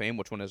into the Hall of Fame,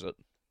 which one is it?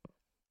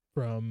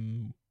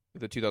 From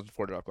the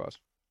 2004 draft class.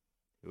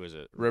 Who is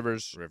it?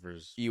 Rivers,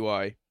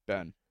 EY,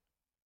 Ben.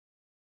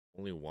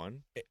 Only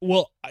one?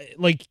 Well,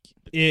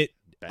 it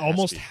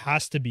almost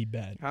has to be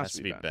Ben. Has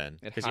to be Ben.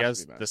 Because he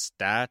has the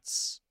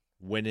stats,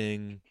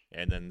 winning,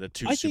 and then the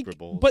 2 Super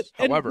Bowls. But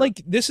however,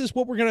 this is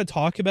what we're going to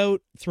talk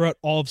about throughout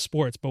all of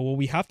sports. But what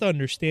we have to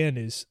understand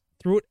is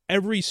throughout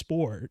every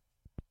sport,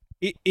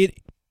 it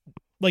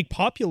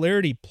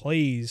popularity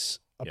plays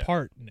a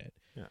part in it.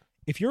 Yeah.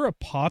 If you're a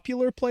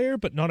popular player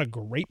but not a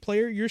great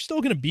player, you're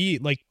still going to be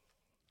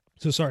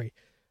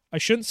I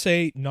shouldn't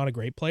say not a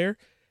great player,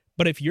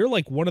 but if you're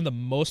one of the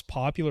most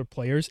popular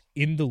players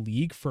in the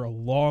league for a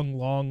long,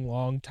 long,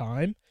 long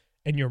time,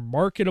 and you're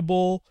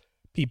marketable,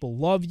 people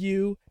love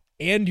you,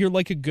 and you're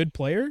a good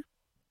player,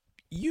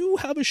 you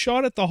have a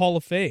shot at the Hall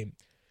of Fame.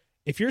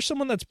 If you're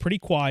someone that's pretty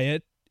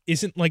quiet,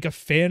 isn't a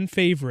fan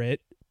favorite,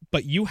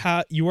 but you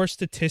are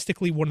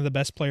statistically one of the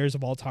best players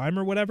of all time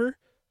or whatever,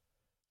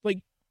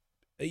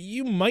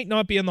 you might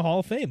not be in the Hall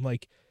of Fame.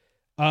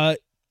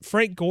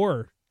 Frank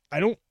Gore,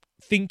 I don't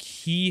think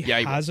he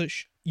has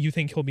you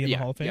think he'll be in the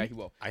Hall of Fame? Yeah, he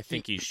will. I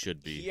think he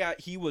should be. Yeah,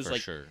 he was for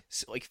sure.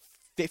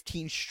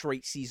 15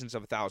 straight seasons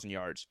of 1,000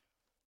 yards.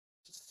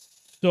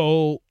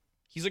 So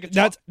he's a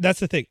that's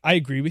the thing. I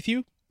agree with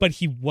you, but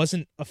he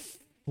wasn't a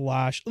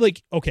flash.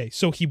 Okay,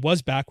 so he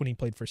was back when he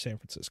played for San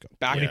Francisco.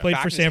 When he played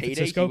for San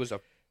Francisco,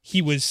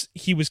 he was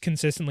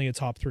consistently a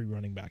top 3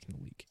 running back in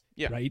the league.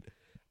 Yeah. Right.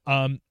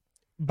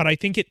 But I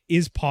think it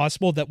is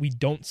possible that we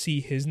don't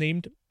see his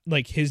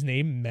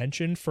name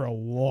mentioned for a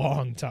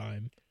long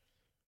time.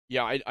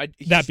 Yeah,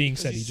 That being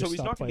said, he so just he's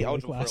not stopped going to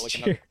be playing, like, eligible for last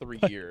like year. another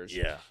 3 years.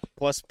 Yeah.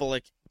 Plus, but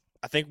like,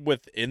 I think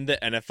within the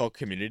NFL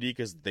community,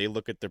 because they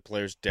look at their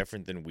players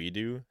different than we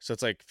do, so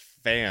it's like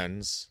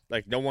fans,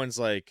 like no one's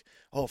like,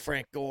 oh,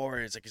 Frank Gore,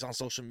 it's like he's on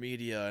social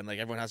media and like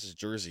everyone has his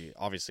jersey.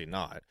 Obviously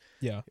not.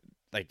 Yeah.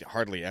 Like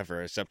hardly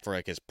ever, except for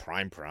like his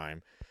prime.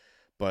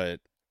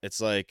 But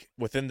it's like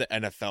within the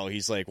NFL,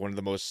 he's like one of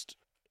the most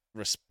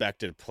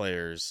respected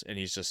players, and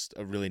he's just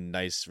a really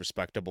nice,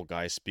 respectable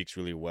guy, speaks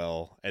really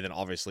well, and then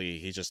obviously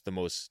he's just the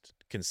most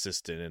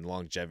consistent in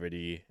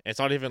longevity. And it's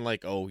not even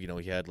like, oh, you know,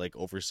 he had like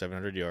over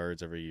 700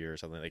 yards every year or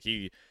something. Like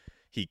he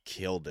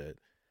killed it.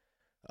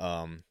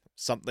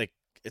 Something like,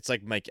 it's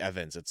like Mike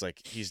Evans. It's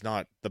like he's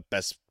not the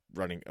best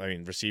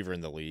receiver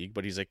in the league,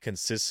 but he's like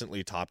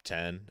consistently top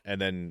 10, and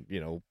then, you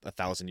know,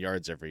 1,000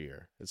 yards every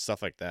year. It's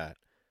stuff like that.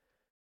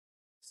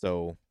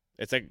 So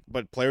it's like,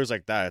 but players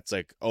like that, it's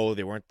like, oh,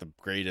 they weren't the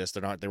greatest.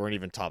 They weren't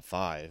even top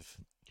 5.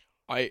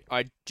 I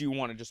do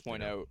want to just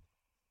point out,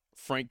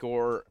 Frank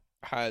Gore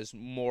has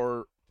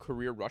more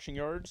career rushing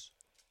yards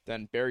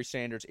than Barry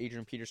Sanders,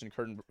 Adrian Peterson,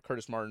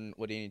 Curtis Martin,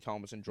 LaDainian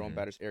Tomlinson, Jerome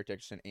Bettis, Eric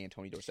Dickerson, and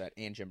Tony Dorsett,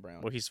 and Jim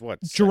Brown. Well, he's what?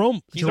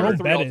 Jerome Number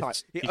 3 all time.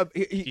 Bettis.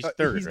 He's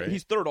third, right?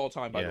 He's third all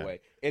time, by Yeah. the way.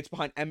 It's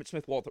behind Emmitt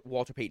Smith,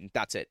 Walter Payton.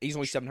 That's it. He's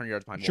only 700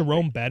 yards behind.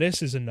 Jerome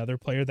Bettis is another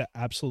player that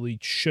absolutely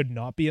should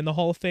not be in the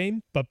Hall of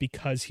Fame, but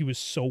because he was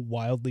so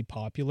wildly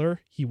popular,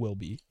 he will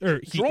be.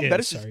 Or he Jerome is,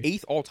 Bettis sorry. is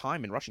 8th all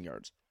time in rushing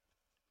yards.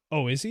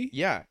 Oh, is he?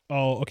 Yeah.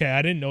 Oh, okay.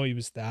 I didn't know he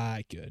was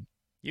that good.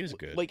 He was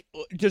good. Like,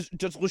 does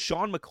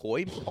LaShawn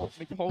McCoy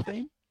make the Hall of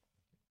Fame?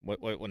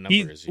 What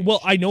number is he? Well,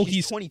 I know he's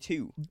he's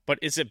 22. But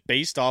is it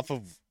based off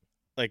of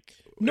like,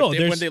 No,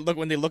 when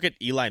they look at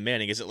Eli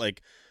Manning, is it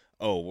like,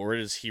 oh, where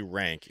does he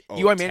rank? Oh,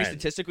 Eli Manning 10.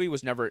 statistically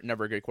was never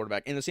a good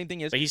quarterback. And the same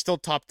thing is, But he's still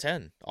top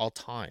 10 all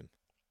time.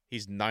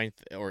 He's 9th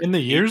or In the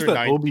 8th years or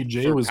that 9th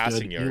OBJ for was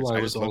passing good, yards. Eli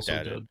I was just looked also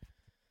at good. it.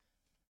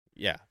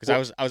 Yeah,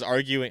 because I was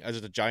arguing as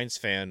a Giants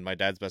fan. My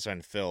dad's best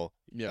friend Phil.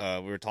 Yeah.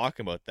 We were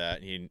talking about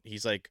that. And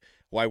he's like,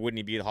 why wouldn't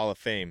he be in the Hall of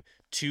Fame?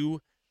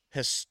 2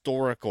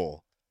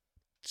 historical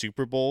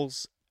Super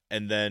Bowls,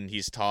 and then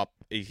he's top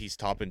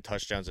in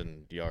touchdowns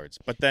and yards.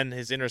 But then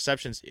his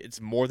interceptions,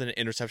 it's more than an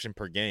interception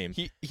per game.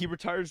 he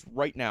retires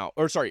right now.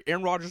 Or sorry,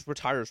 Aaron Rodgers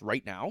retires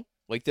right now,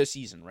 like this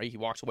season, right? He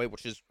walks away,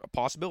 which is a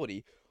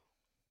possibility.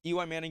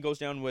 Eli Manning goes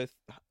down with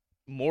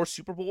more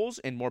Super Bowls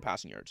and more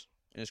passing yards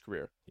in his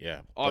career.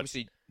 Yeah,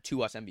 Obviously, 2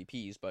 less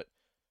MVPs, but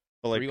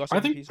but 3 like, less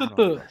I think MVPs? that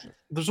don't know.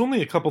 there's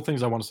only a couple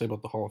things I want to say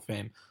about the Hall of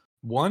Fame.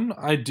 One,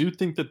 I do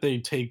think that they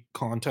take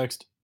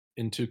context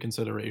into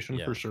consideration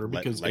Yeah, for sure,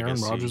 because Aaron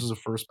legacy. Rodgers is a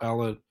first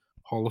ballot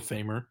Hall of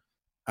Famer,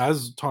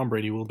 as Tom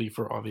Brady will be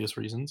for obvious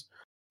reasons.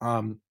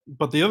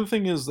 But the other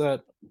thing is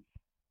that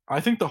I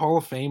think the Hall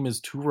of Fame is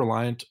too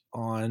reliant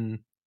on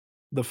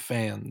the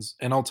fans,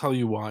 and I'll tell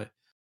you why.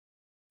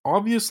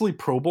 Obviously,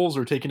 Pro Bowls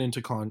are taken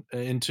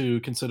into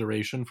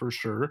consideration for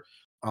sure,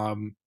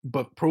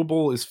 but Pro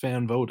Bowl is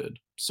fan voted.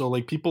 So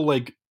like people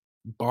like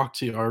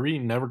Bakhtiari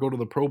never go to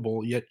the Pro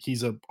Bowl, yet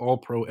he's a All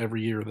Pro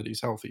every year that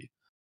he's healthy.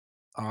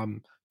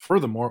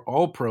 Furthermore,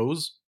 All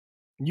Pros,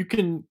 you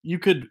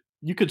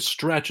could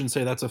stretch and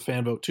say that's a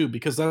fan vote too,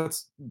 because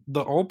that's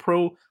the All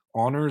Pro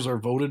honors are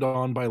voted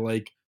on by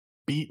like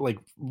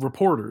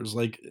reporters,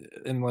 like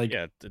and like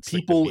yeah, it's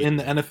people like in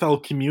the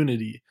NFL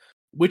community,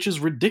 which is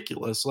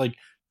ridiculous. Like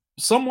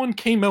someone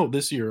came out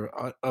this year,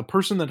 a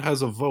person that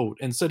has a vote,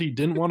 and said he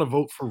didn't want to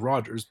vote for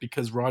Rodgers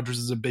because Rodgers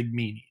is a big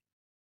meanie.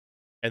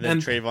 And then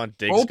and Trayvon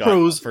Diggs All got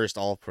Pros- first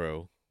All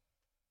Pro.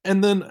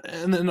 And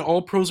then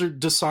All Pros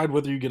decide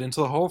whether you get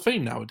into the Hall of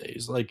Fame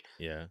nowadays. Like,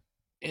 Yeah,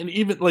 and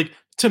even like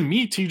to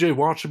me, TJ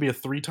Watt should be a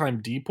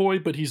 3-time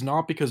depoy, but he's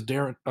not because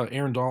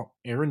Aaron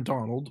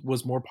Donald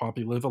was more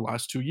popular the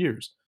last 2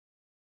 years.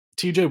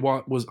 TJ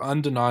Watt was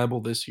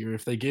undeniable this year.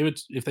 If they gave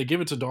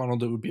it to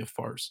Donald, it would be a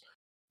farce.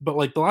 But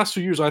like the last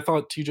 2 years, I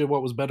thought TJ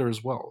Watt was better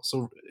as well.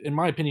 So in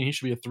my opinion, he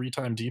should be a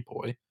 3-time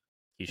depoy.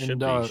 he should And,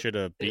 be. He should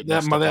have beaten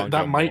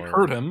That might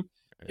hurt him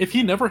if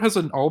he never has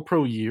an All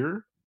Pro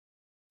year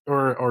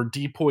or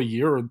depoy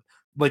year, or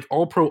like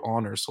All Pro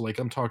honors. So like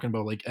I'm talking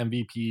about like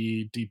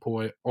MVP,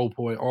 depoy,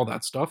 Opoy, all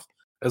that stuff,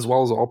 as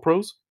well as All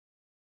Pros.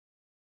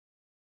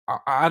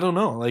 I don't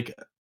know. Like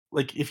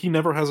if he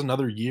never has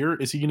another year,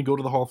 is he going to go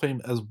to the Hall of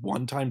Fame as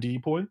 1-time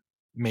depoy?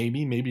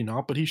 Maybe, maybe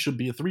not. But he should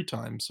be a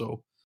 3-time.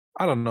 So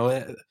I don't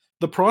know.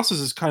 The process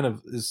is kind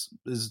of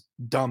is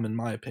dumb in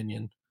my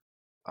opinion.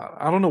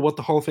 I don't know what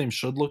the Hall of Fame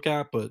should look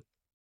at, but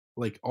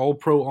like All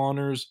Pro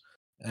honors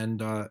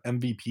and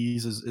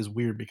MVPs is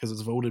weird because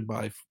it's voted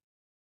by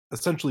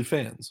essentially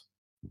fans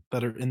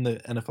that are in the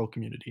NFL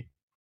community.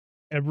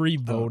 Every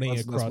voting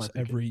that's my across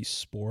thinking. every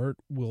sport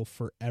will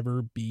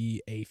forever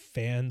be a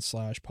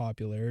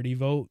fan/popularity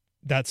vote.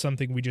 That's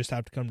something we just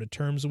have to come to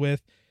terms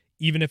with.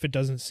 Even if it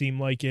doesn't seem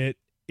like it,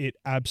 it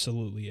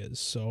absolutely is.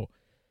 So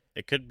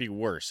It could be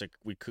worse.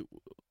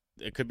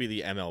 It could be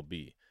the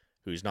MLB,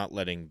 who's not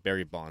letting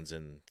Barry Bonds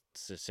and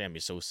Sammy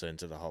Sosa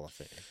into the Hall of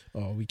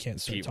Fame. we can't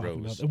start Pete talking Rose.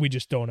 about that. We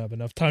just don't have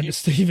enough time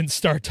to even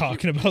start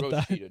talking Pete about Rose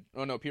that. cheated.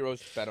 Oh no, Pete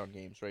Rose bet on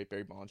games, right?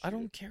 Barry Bonds. I cheated.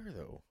 don't care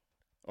though.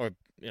 or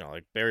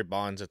like Barry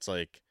Bonds, it's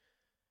like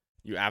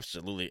you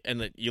absolutely,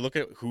 and you look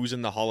at who's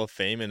in the Hall of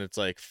Fame, and it's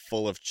like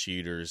full of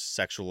cheaters,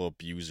 sexual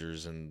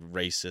abusers, and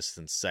racists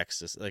and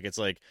sexist. Like it's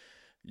like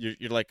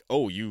you're like,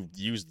 oh, you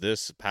used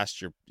this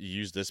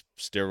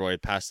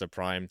steroid past the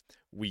prime.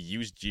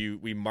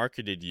 We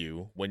marketed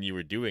you when you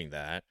were doing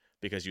that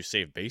because you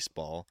saved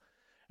baseball,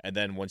 and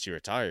then once you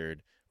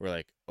retired, we're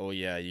like, oh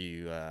yeah,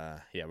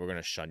 we're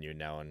gonna shun you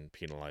now and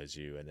penalize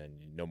you, and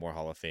then no more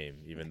Hall of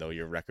Fame, even though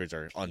your records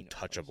are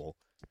untouchable.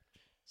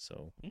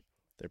 So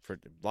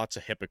lots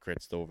of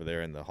hypocrites over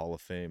there in the Hall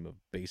of Fame of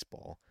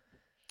baseball.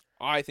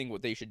 I think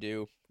what they should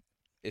do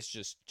is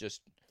just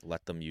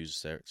let them use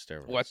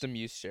steroids. let them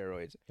use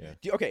steroids. Yeah.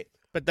 Okay.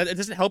 But it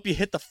doesn't help you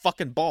hit the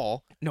fucking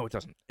ball. No, it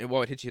doesn't. It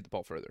hits you hit the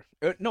ball further.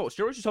 No,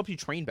 steroids just help you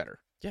train better.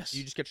 Yes.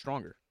 You just get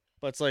stronger.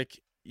 But it's like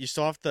you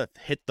still have to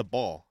hit the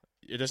ball.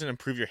 It doesn't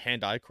improve your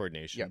hand-eye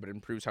coordination. Yeah, but it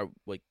improves how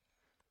much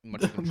you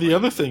can The train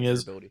other and thing your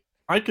is, ability.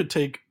 I could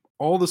take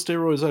all the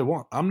steroids I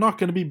want. I'm not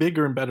going to be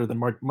bigger and better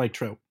than Mike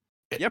Trout.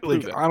 Yeah,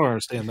 prove Like, it. I don't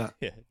understand that.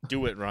 Yeah,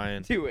 do it,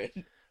 Ryan. Do it.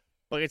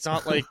 But it's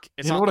not like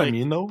it's You know not what like, I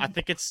mean, though? I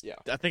think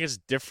it's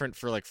different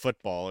for like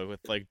football with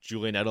like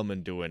Julian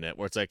Edelman doing it,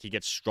 where it's like he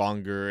gets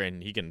stronger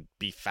and he can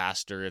be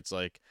faster. It's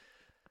like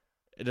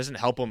it doesn't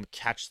help him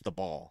catch the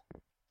ball.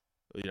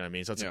 You know what I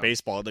mean? So it's Yeah.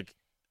 baseball. Like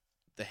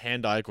the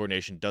hand-eye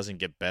coordination doesn't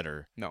get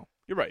better. No,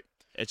 you're right.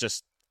 It's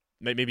just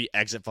maybe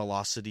exit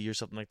velocity or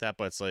something like that.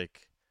 But it's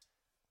like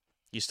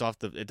you still have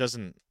to. It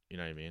doesn't. You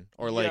know what I mean?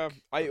 Or like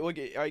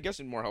I guess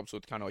it more helps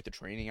with kind of like the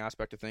training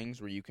aspect of things,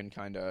 where you can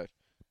kind of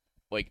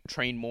like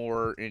train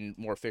more and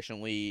more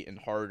efficiently and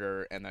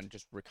harder, and then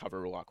just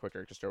recover a lot quicker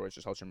because steroids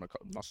just helps your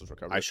muscles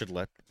recover. I should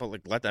let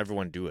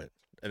everyone do it,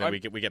 and then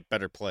we get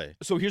better play.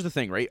 So here's the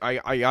thing, right?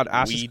 I got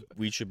asked.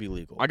 Weed should be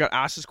legal. I got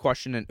asked this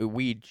question, and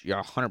weed,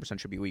 100%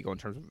 should be legal in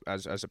terms of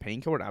as a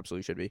painkiller. It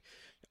absolutely should be.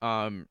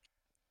 I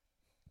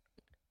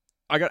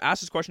got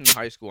asked this question in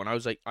high school, and I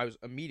was like,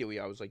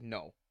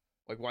 no,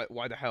 like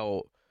why the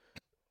hell,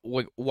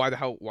 like why the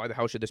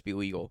hell should this be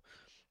legal?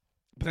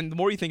 But then the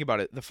more you think about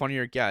it, the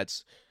funnier it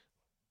gets.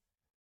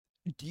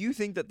 Do you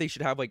think that they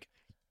should have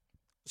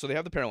so they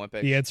have the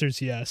Paralympics? The answer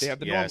is yes. They have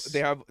the Yes. they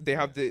have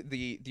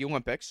the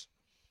Olympics.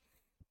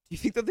 Do you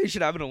think that they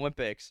should have an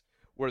Olympics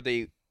where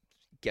they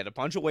get a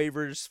bunch of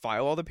waivers,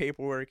 file all the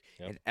paperwork,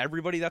 and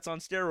everybody that's on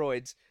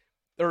steroids,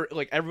 or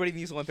like everybody in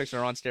these Olympics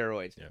are on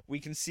steroids? Yep. We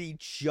can see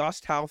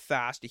just how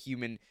fast a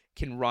human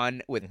can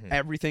run with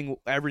everything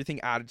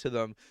added to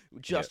them,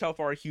 just how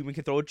far a human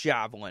can throw a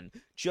javelin,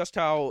 just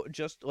all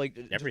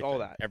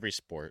that. Every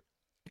sport.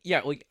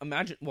 Yeah, like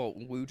imagine. Well,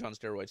 Luge on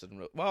steroids doesn't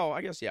really. Well,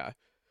 I guess yeah.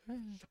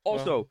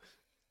 Also,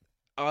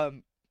 I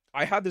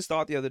had this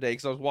thought the other day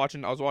because I was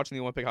watching the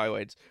Olympic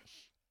highlights.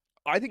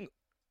 I think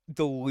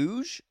the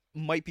luge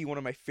might be one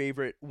of my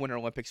favorite Winter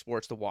Olympic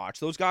sports to watch.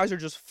 Those guys are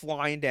just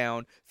flying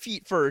down,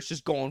 feet first,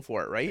 just going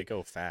for it, right? They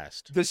go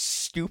fast. The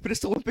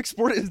stupidest Olympic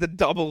sport is the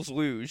doubles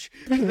luge.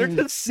 They're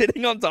just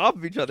sitting on top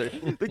of each other.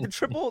 Like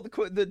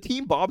the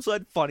team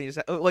bobsled, funny as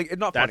like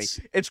not funny.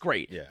 It's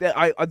great. Yeah.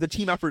 The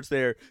team effort's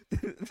there.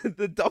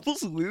 The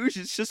doubles luge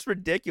is just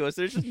ridiculous.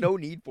 There's just no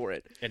need for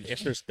it. And if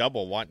there's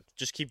double,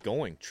 just keep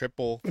going.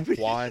 Triple,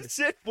 quad.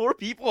 Sit 4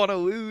 people on a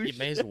luge. You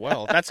may as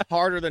well. That's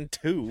harder than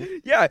 2.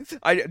 Yeah,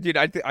 I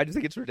just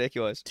think it's ridiculous.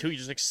 2, you're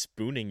just like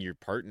spooning your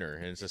partner,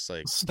 and it's just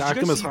like Stack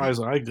them as high as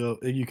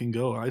you can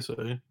go. I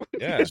say,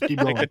 yeah, just keep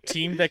like going. the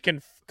team that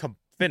can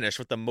finish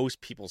with the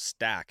most people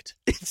stacked.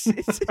 It's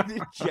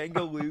the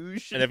Jenga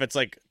luge. And if it's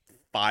like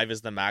 5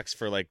 is the max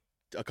for like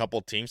a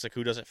couple teams, like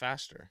who does it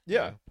faster?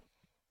 Yeah.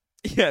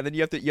 Yeah, then you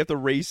have to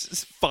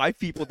race 5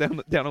 people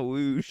down a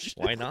luge.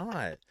 Why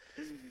not?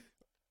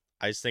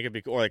 I just think it'd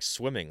be cool. Or like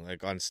swimming,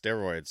 like on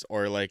steroids,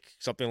 or like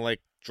something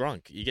like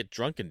drunk. You get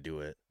drunk and do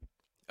it.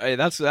 Hey,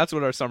 that's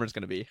what our summer's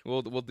gonna be.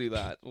 We'll do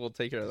that. We'll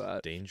take care of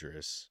that.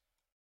 Dangerous.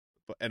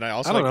 But and I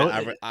also I don't like know. the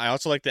average. I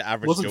also like the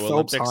average Wasn't Joe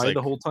Phelps Olympics. high Like,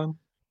 the whole time?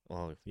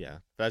 well, yeah,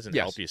 that doesn't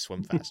Yes. help you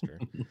swim faster.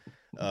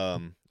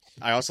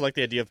 I also like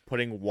the idea of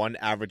putting one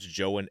average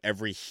Joe in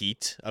every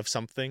heat of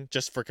something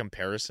just for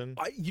comparison.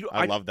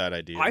 I love that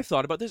idea. I've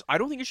thought about this. I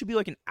don't think it should be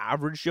like an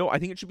average Joe. I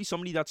think it should be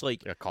somebody that's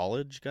like a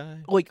college guy,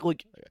 like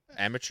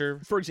amateur.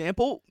 for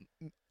example,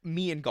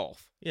 me in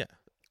golf.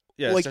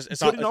 Yeah, like it's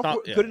good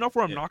not good enough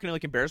where I'm not gonna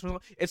like embarrass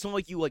myself. It's not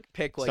like you like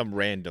pick like some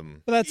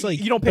random. But that's like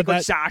you don't pick but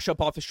like Sash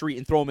up off the street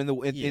and throw him in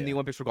the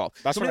Olympics for golf.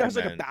 That's Somebody what that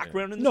I has like a meant,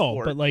 background in the no,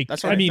 sport. but like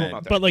That's what I I mean,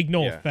 meant. but like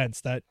no Yeah.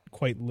 offense, that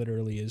quite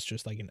literally is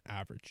just like an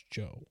average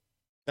Joe.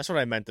 That's what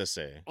I meant to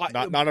say. But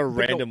Not a no,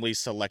 randomly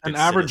selected. An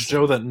average citizen.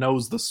 Joe that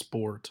knows the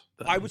sport.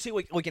 I would say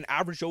like an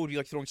average Joe would be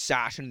like throwing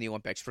Sash in the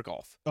Olympics for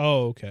golf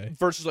Oh, okay.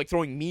 versus like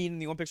throwing me in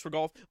the Olympics for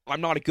golf.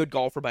 I'm not a good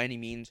golfer by any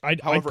means.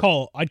 I'd However,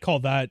 call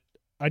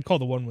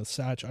the one with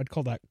Satch. I'd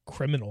call that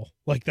criminal.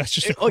 Like that's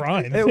just a Like,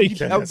 crime. it would be- Like,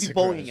 that would be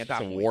bullying at It's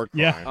that a point. war crime.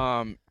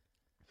 Yeah.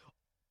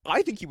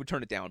 I think he would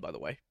turn it down. By the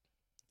way,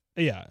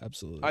 yeah,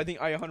 absolutely. I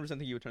 100%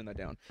 think he would turn that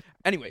down.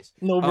 Anyways,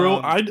 No, bro,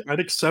 Um, I'd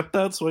accept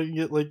that so I can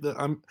get like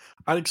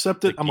I'd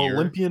accept it. The I'm gear.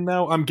 Olympian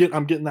now. I'm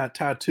getting that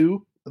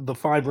tattoo, the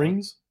 5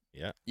 rings.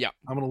 Yeah. Yeah.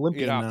 I'm an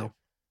Olympian have now. to.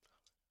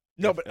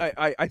 No, but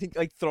I think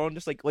like throwing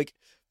just like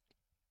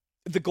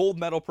the gold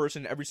medal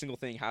person, every single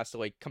thing has to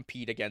like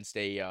compete against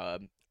a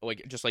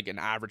like just like an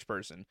average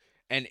person,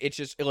 and it's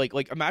just like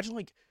imagine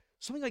like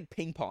something like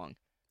ping pong.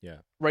 Yeah.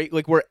 Right,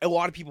 like where a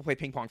lot of people play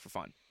ping pong for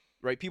fun.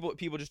 Right, people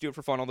just do it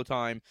for fun all the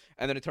time,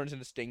 and then it turns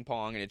into sting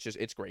pong, and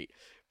it's great.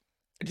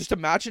 Just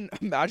imagine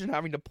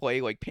having to play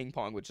like ping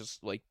pong with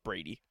just like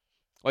Brady.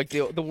 Like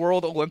the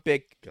World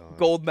Olympic God.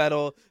 gold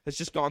medal has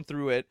just gone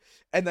through it,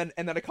 and then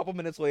a couple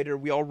minutes later,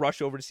 we all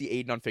rush over to see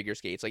Aiden on figure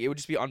skates. Like it would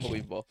just be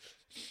unbelievable.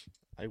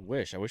 I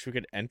wish we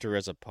could enter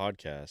as a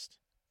podcast.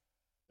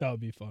 That would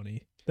be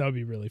funny. That would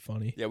be really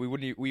funny. Yeah, we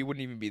wouldn't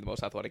even be the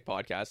most athletic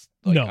podcast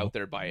like No. out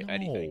there by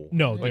anything.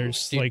 No, Like,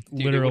 there's Dude, like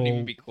dude, it wouldn't even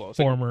literal be close.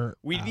 Like, former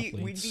we'd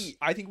athletes. be.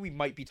 I think we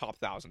might be top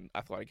 1,000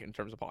 athletic in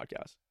terms of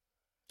podcasts.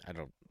 I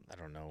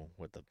don't know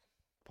what the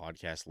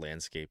podcast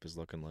landscape is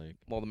looking like.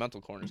 Well, the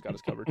mental corner's got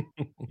us covered.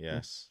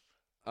 Yes.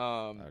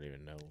 I don't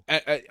even know.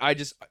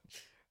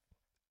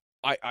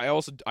 I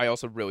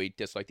also really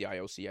dislike the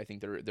IOC. I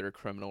think they're a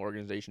criminal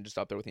organization just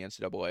up there with the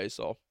NCAA.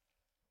 So,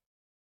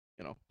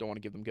 don't want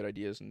to give them good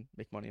ideas and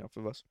make money off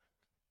of us.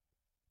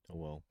 Oh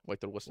well. Like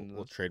they're listening to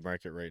We'll this.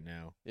 trademark it right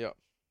now.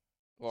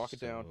 Lock it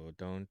down. So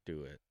don't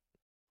do it,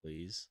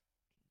 please.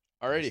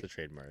 Alrighty. That's the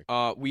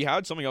trademark. We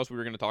had something else we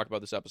were going to talk about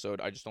this episode.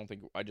 I just don't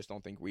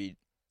think we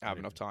have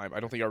enough time.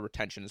 I don't think our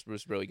retention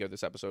was really good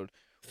this episode.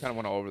 Kind of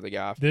went all over the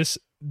gaff. This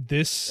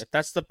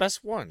That's the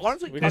best one.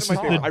 Honestly, We kind can of my is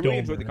talk. favorite. the I really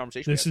enjoyed the Domer.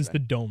 conversation. This is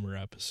yesterday. the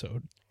Domer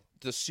episode.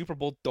 The Super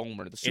Bowl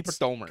Domer, the Super It's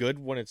Domer, good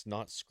when it's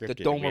not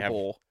scripted. the and we Domer have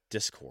Bowl.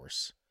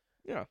 discourse.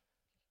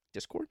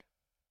 Discord.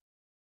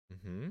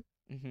 Mm-hmm.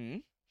 Mm-hmm.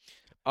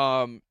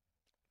 All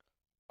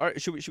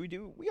right. Should we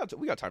do? We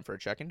got time for a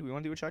check-in. Do we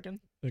want to do a check-in?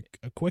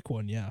 A quick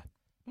one, yeah.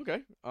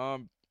 Okay.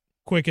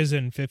 Quick as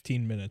in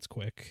 15 minutes.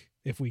 Quick,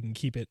 if we can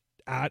keep it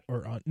at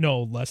or on.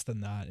 No, less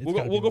than that. It's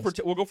gotta be We'll less.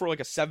 go for like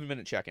a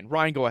 7-minute check-in.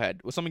 Ryan, go ahead.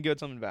 Was something good,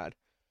 something bad?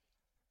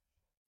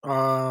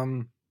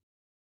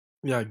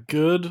 Yeah,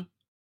 good.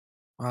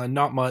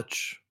 Not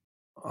much.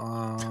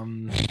 Oh,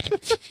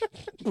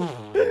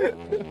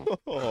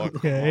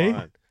 Okay. come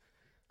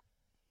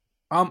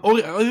on. Oh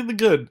yeah, I think the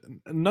good.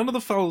 None of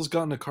the fellas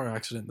got in a car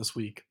accident this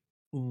week.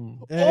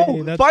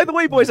 Hey, that's- by the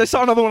way, boys, I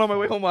saw another one on my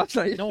way home last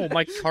night. No,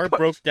 my car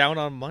broke down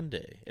on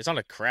Monday. It's not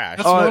a crash.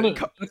 That's Uh,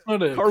 that's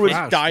not a car was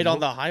crash, Died bro. on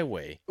the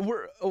highway.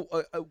 We're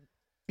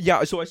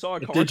yeah. So I saw a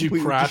car Did you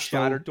completely crash, just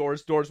shattered.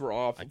 Doors were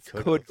off. I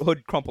could've.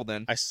 Hood crumpled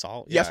in. I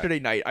saw Yesterday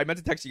night. I meant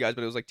to text you guys,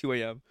 but it was like 2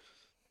 a.m.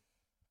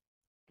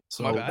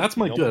 So My bad. that's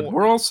my No good. more.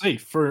 We're all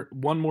safe for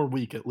one more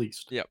week at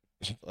least. Yeah.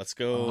 Let's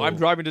go. I'm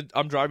driving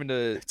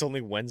to. It's only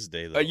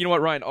Wednesday though. You know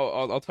what, Ryan?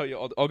 I'll tell you.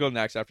 I'll go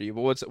next after you.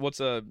 But what's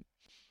a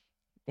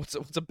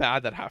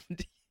bad that happened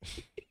to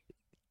you?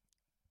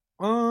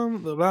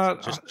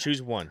 That Just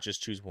choose one.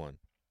 Just choose one.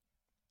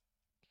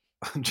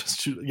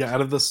 yeah,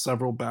 out of the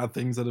several bad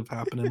things that have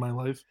happened in my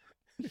life.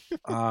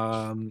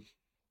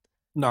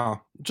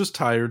 No, just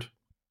tired.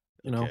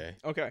 Okay.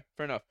 Okay,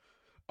 fair enough.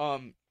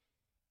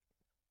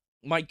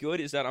 My good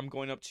is that I'm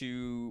going up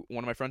to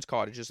one of my friend's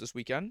cottages this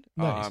weekend.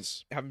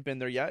 Nice. Haven't been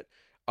there yet.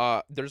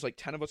 There's like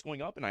 10 of us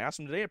going up, and I asked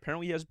him today.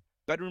 Apparently, he has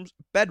bedrooms,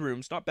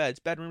 not beds,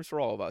 bedrooms for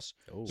all of us.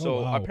 Oh,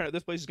 So wow. apparently,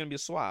 this place is gonna be a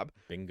slab.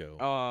 bingo.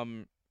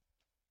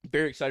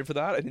 Very excited for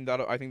that. I think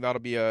that'll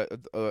be a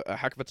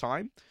heck of a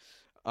time.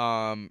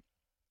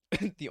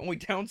 The only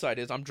downside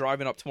is I'm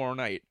driving up tomorrow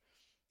night.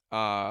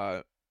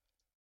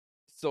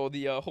 So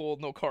the whole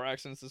no car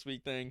accidents this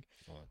week thing.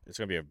 Well, it's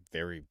gonna be a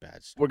very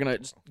bad. We're gonna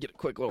just get a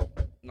quick little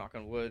knock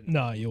on wood.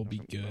 Nah, you'll be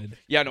good.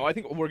 Yeah, no, I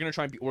think we're gonna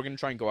try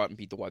and go out and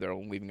beat the weather.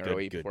 I'm leaving Good,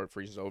 early good. before it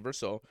freezes over.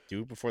 So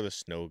Do it before the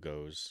snow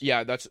goes.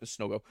 yeah, that's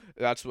snow go.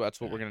 That's what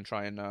Yeah. we're gonna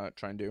try and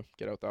do.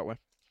 Get out that way.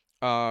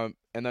 And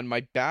then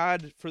my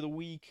bad for the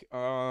week.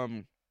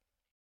 I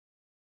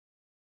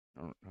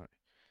don't-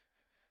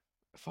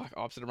 fuck,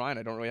 opposite of Ryan.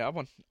 I don't really have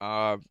one.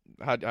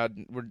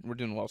 We're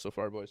doing well so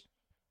far, boys.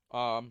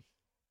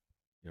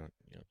 You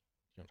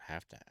don't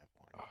have to have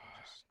one.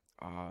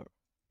 Just-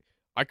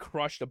 I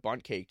crushed a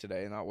bunt cake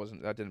today, and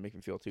that didn't make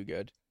me feel too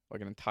good.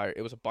 Like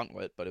it was a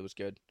buntlet, but it was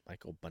good.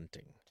 Michael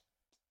Bunting.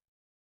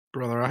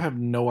 Brother, I have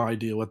no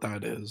idea what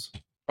that is.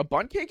 A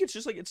bunt cake, it's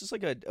just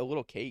like a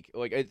little cake.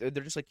 Like they're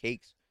just like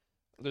cakes.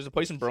 There's a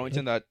place in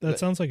Burlington that That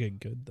sounds like a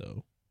good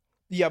though.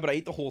 yeah, but I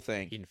ate the whole He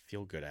thing. didn't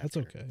feel good That's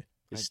after. okay.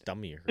 His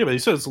stomach hurt. Yeah, but he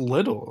said it's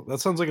little. That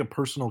sounds like a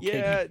personal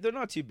Yeah, cake. they're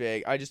not too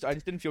big. I just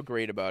didn't feel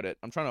great about it.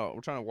 We're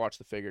trying to watch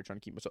the figure, trying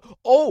to keep myself.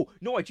 Oh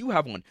no, I do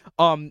have one.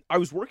 I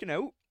was working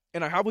out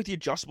and I have like the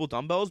adjustable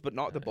dumbbells, but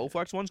not the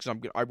Bowflex ones because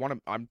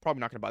I'm probably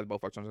not gonna buy the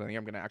Bowflex ones. I think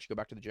I'm gonna actually go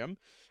back to the gym,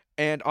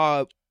 and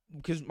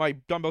because my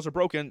dumbbells are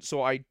broken,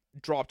 so I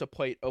dropped a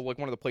plate. Like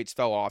one of the plates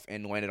fell off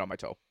and landed on my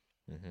toe.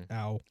 Mm-hmm.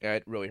 Ow. Yeah,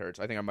 it really hurts.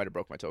 I think I might have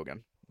broke my toe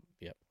again.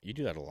 Yep. You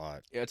do that a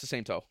lot. Yeah, it's the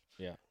same toe.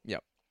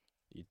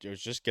 It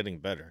was just getting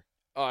better.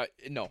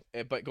 No,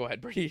 but go ahead,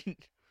 Brady.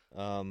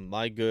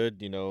 My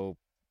good,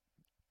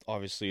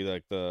 obviously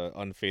like the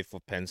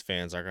unfaithful Pens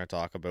fans aren't going to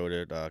talk about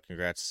it.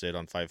 Congrats Sid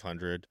on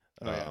 500.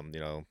 Oh, yeah. You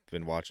know,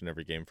 been watching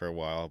every game for a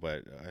while,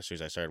 but as soon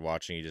as I started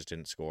watching, he just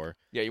didn't score.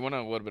 Yeah, you went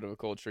on a little bit of a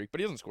cold streak, but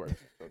he doesn't score. So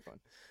it's fine.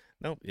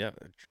 No, yeah,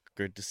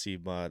 good to see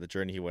the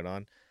journey he went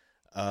on.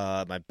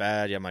 My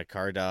bad, yeah, my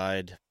car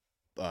died.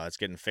 It's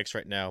getting fixed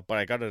right now, but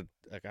I got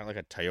like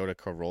a Toyota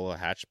Corolla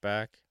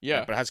hatchback.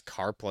 Yeah. But it has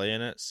CarPlay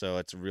in it, so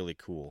it's really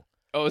cool.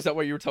 Oh, is that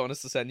why you were telling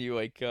us to send you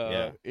like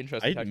Yeah.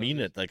 interesting? I didn't mean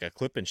text it like a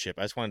clip and ship.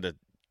 I just wanted to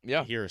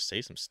Yeah, hear her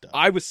say some stuff.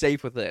 I was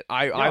safe with it.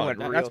 I No, went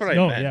real. that's what I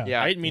No, meant.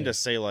 yeah. I didn't mean Yeah. to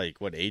say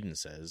like what Aiden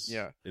says.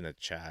 Yeah. In the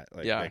chat,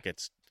 like Yeah. like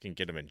it's can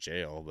get him in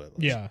jail, but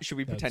like, Yeah. Should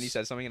we pretend he that's-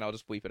 said something and I'll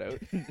just bleep it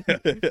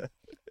out?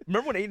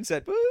 Remember when Aiden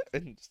said, "Boo,"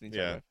 and just needs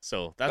Yeah, to-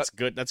 so that's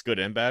good. That's good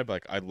and bad.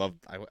 But like,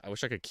 I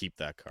wish I could keep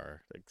that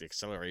car. Like the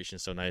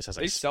acceleration's so nice. Has,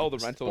 They like, sell the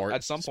rental sport-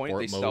 at some point.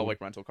 They sport sell mode.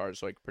 like rental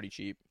cars like pretty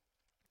cheap.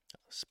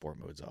 Sport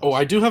mode's awesome. Oh,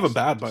 I do have a So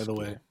bad, just by the cool.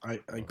 way. I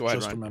Go ahead,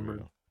 just Ryan.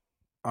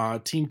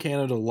 remembered. Team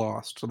Canada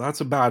lost, so that's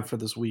a bad for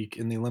this week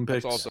in the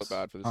Olympics. That's also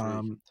bad for this week.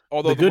 Although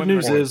Although the good women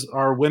news are- is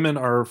our women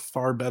are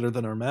far better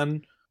than our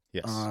men.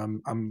 Yes.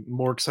 I'm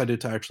more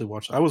excited to actually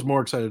watch. I was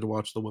more excited to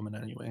watch the women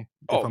anyway.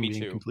 Oh, if I'm me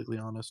being too. completely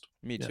honest.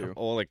 me yeah. too.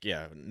 Oh, like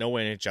yeah, no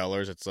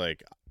NHLers. It's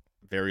like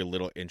very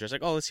little interest.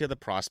 Like, oh, let's see how the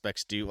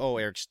prospects do. Oh,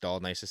 Eric Stahl,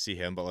 nice to see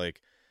him, but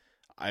like,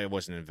 I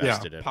wasn't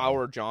invested in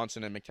Power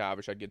Johnson and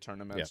McTavish had good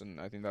tournaments, and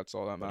I think that's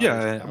all that matters.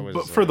 Yeah, I was,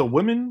 but for the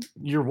women,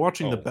 you're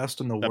watching the oh, best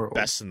in the the world.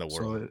 best in the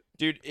So world. it-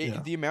 Dude, Yeah.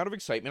 the amount of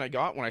excitement I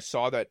got when I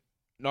saw that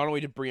not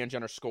only did Brianne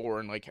Jenner score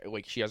and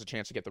like she has a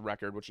chance to get the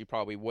record, which she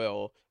probably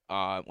will.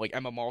 Like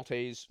Emma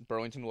Maltese,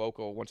 Burlington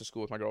local, went to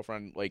school with my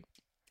girlfriend. Like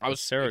I was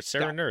Sarah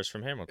ecstatic. Nurse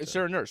from Hamilton. It's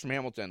Sarah Nurse from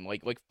Hamilton.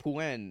 Like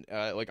Poulin.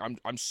 Like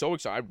I'm so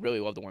excited. I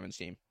really love the women's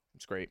team.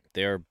 It's great.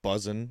 They're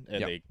buzzing, and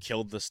Yep. they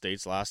killed the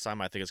States last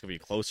time. I think it's gonna be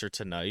closer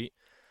tonight.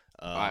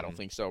 I don't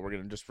think so. We're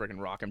gonna just freaking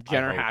rock him. I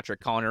Jenner hope. hat-trick,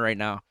 calling it right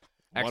now.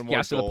 One Ex more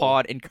guest of the goal.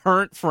 pod and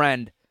current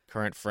friend.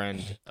 Current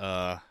friend.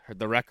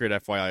 The record,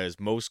 FYI, is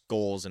most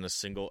goals in a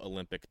single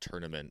Olympic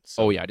tournament.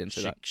 So Oh yeah, I didn't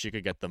say that. she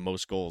could get the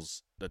most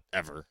goals that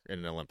ever in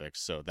an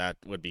Olympics. So that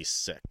would be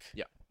sick.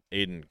 Yeah.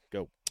 Aiden,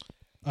 go.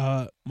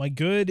 My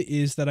good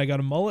is that I got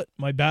a mullet.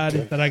 My bad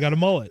is that I got a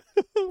mullet.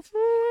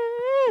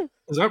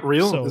 Is that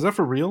real? So, is that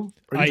for real?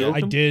 Are you I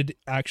joking? did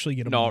actually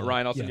get a No, mullet.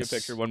 Ryan, I'll send you a yes.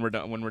 picture when we're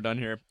done. When we're done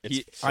here,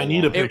 I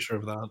need a It- picture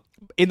of that.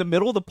 in the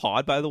middle of the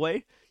pod, by the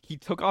way, he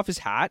took off his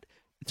hat,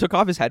 took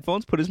off his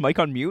headphones, put his mic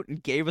on mute,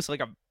 and gave us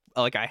like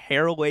a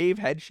hair wave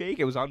head shake.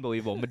 It was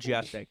unbelievable,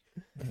 majestic.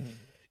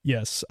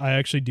 Yes, I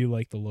actually do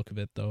like the look of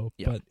it though,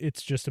 Yeah. but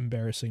it's just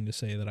embarrassing to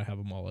say that I have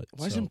a mullet.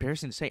 Why is it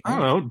embarrassing to say? I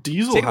don't know.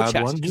 Diesel Say it with had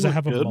chest, one. He Because I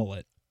have looked a good.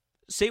 mullet.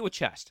 Say it with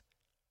chest.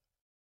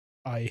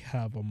 I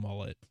have a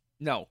mullet.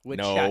 No, with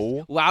No.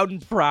 chest. Loud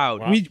and proud.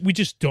 Wow. We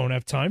just don't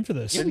have time for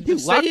this. Yeah, You dude,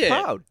 say loud and it.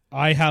 proud.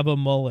 I have a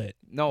mullet.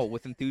 No,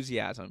 with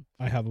enthusiasm.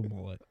 I have a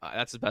mullet.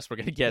 That's the best we're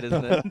gonna get,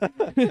 isn't it?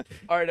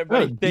 All right, Yeah,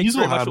 everybody. Thanks Diesel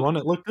very much. had one.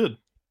 It looked good.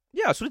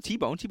 Yeah, so did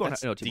T-Bone. T-Bone.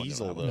 That's No, T-Bone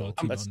Diesel, didn't have though. one. No,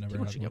 T-Bone That's- never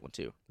T-Bone had should one. get one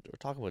too. We're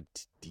talking about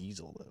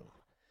Diesel, though.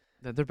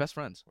 They're best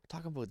friends. We're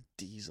talking about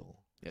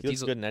Diesel. Yeah, He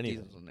looks good in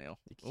anything. Diesel's a nail.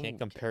 You can't Ooh.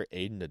 compare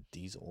Aiden to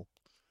Diesel.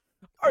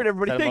 All right,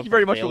 everybody. Set him Thank up you for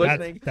very much for failure.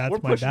 listening. That's We're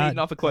my pushing bad. Aiden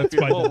off a cliff That's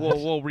here. my We'll,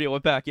 bad. we'll reel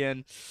it back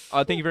in.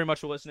 Thank you very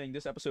much for listening.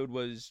 This episode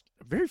was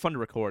very fun to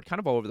record. Kind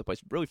of all over the place.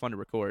 Really fun to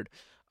record.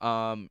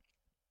 Ryan,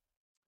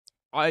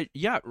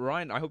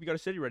 I hope you got a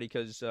city ready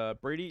because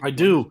Brady. I you wanna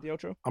do. do The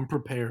outro. I'm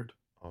prepared.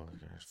 Oh,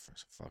 gosh,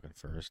 fucking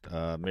first.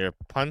 Mayor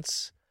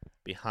punts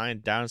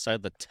behind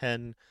downside the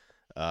 10.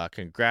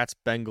 Congrats,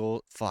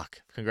 Bengal.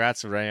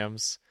 Congrats,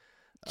 Rams.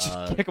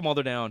 Just kick them all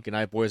down. Good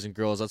night, boys and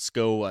girls. Let's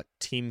go,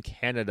 Team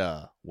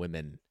Canada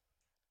women.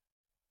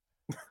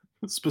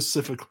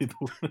 Specifically the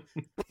women.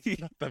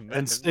 Not the men.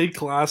 And stay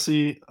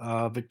classy,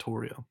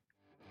 Victoria.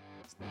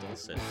 Don't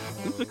say.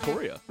 Who's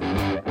Victoria?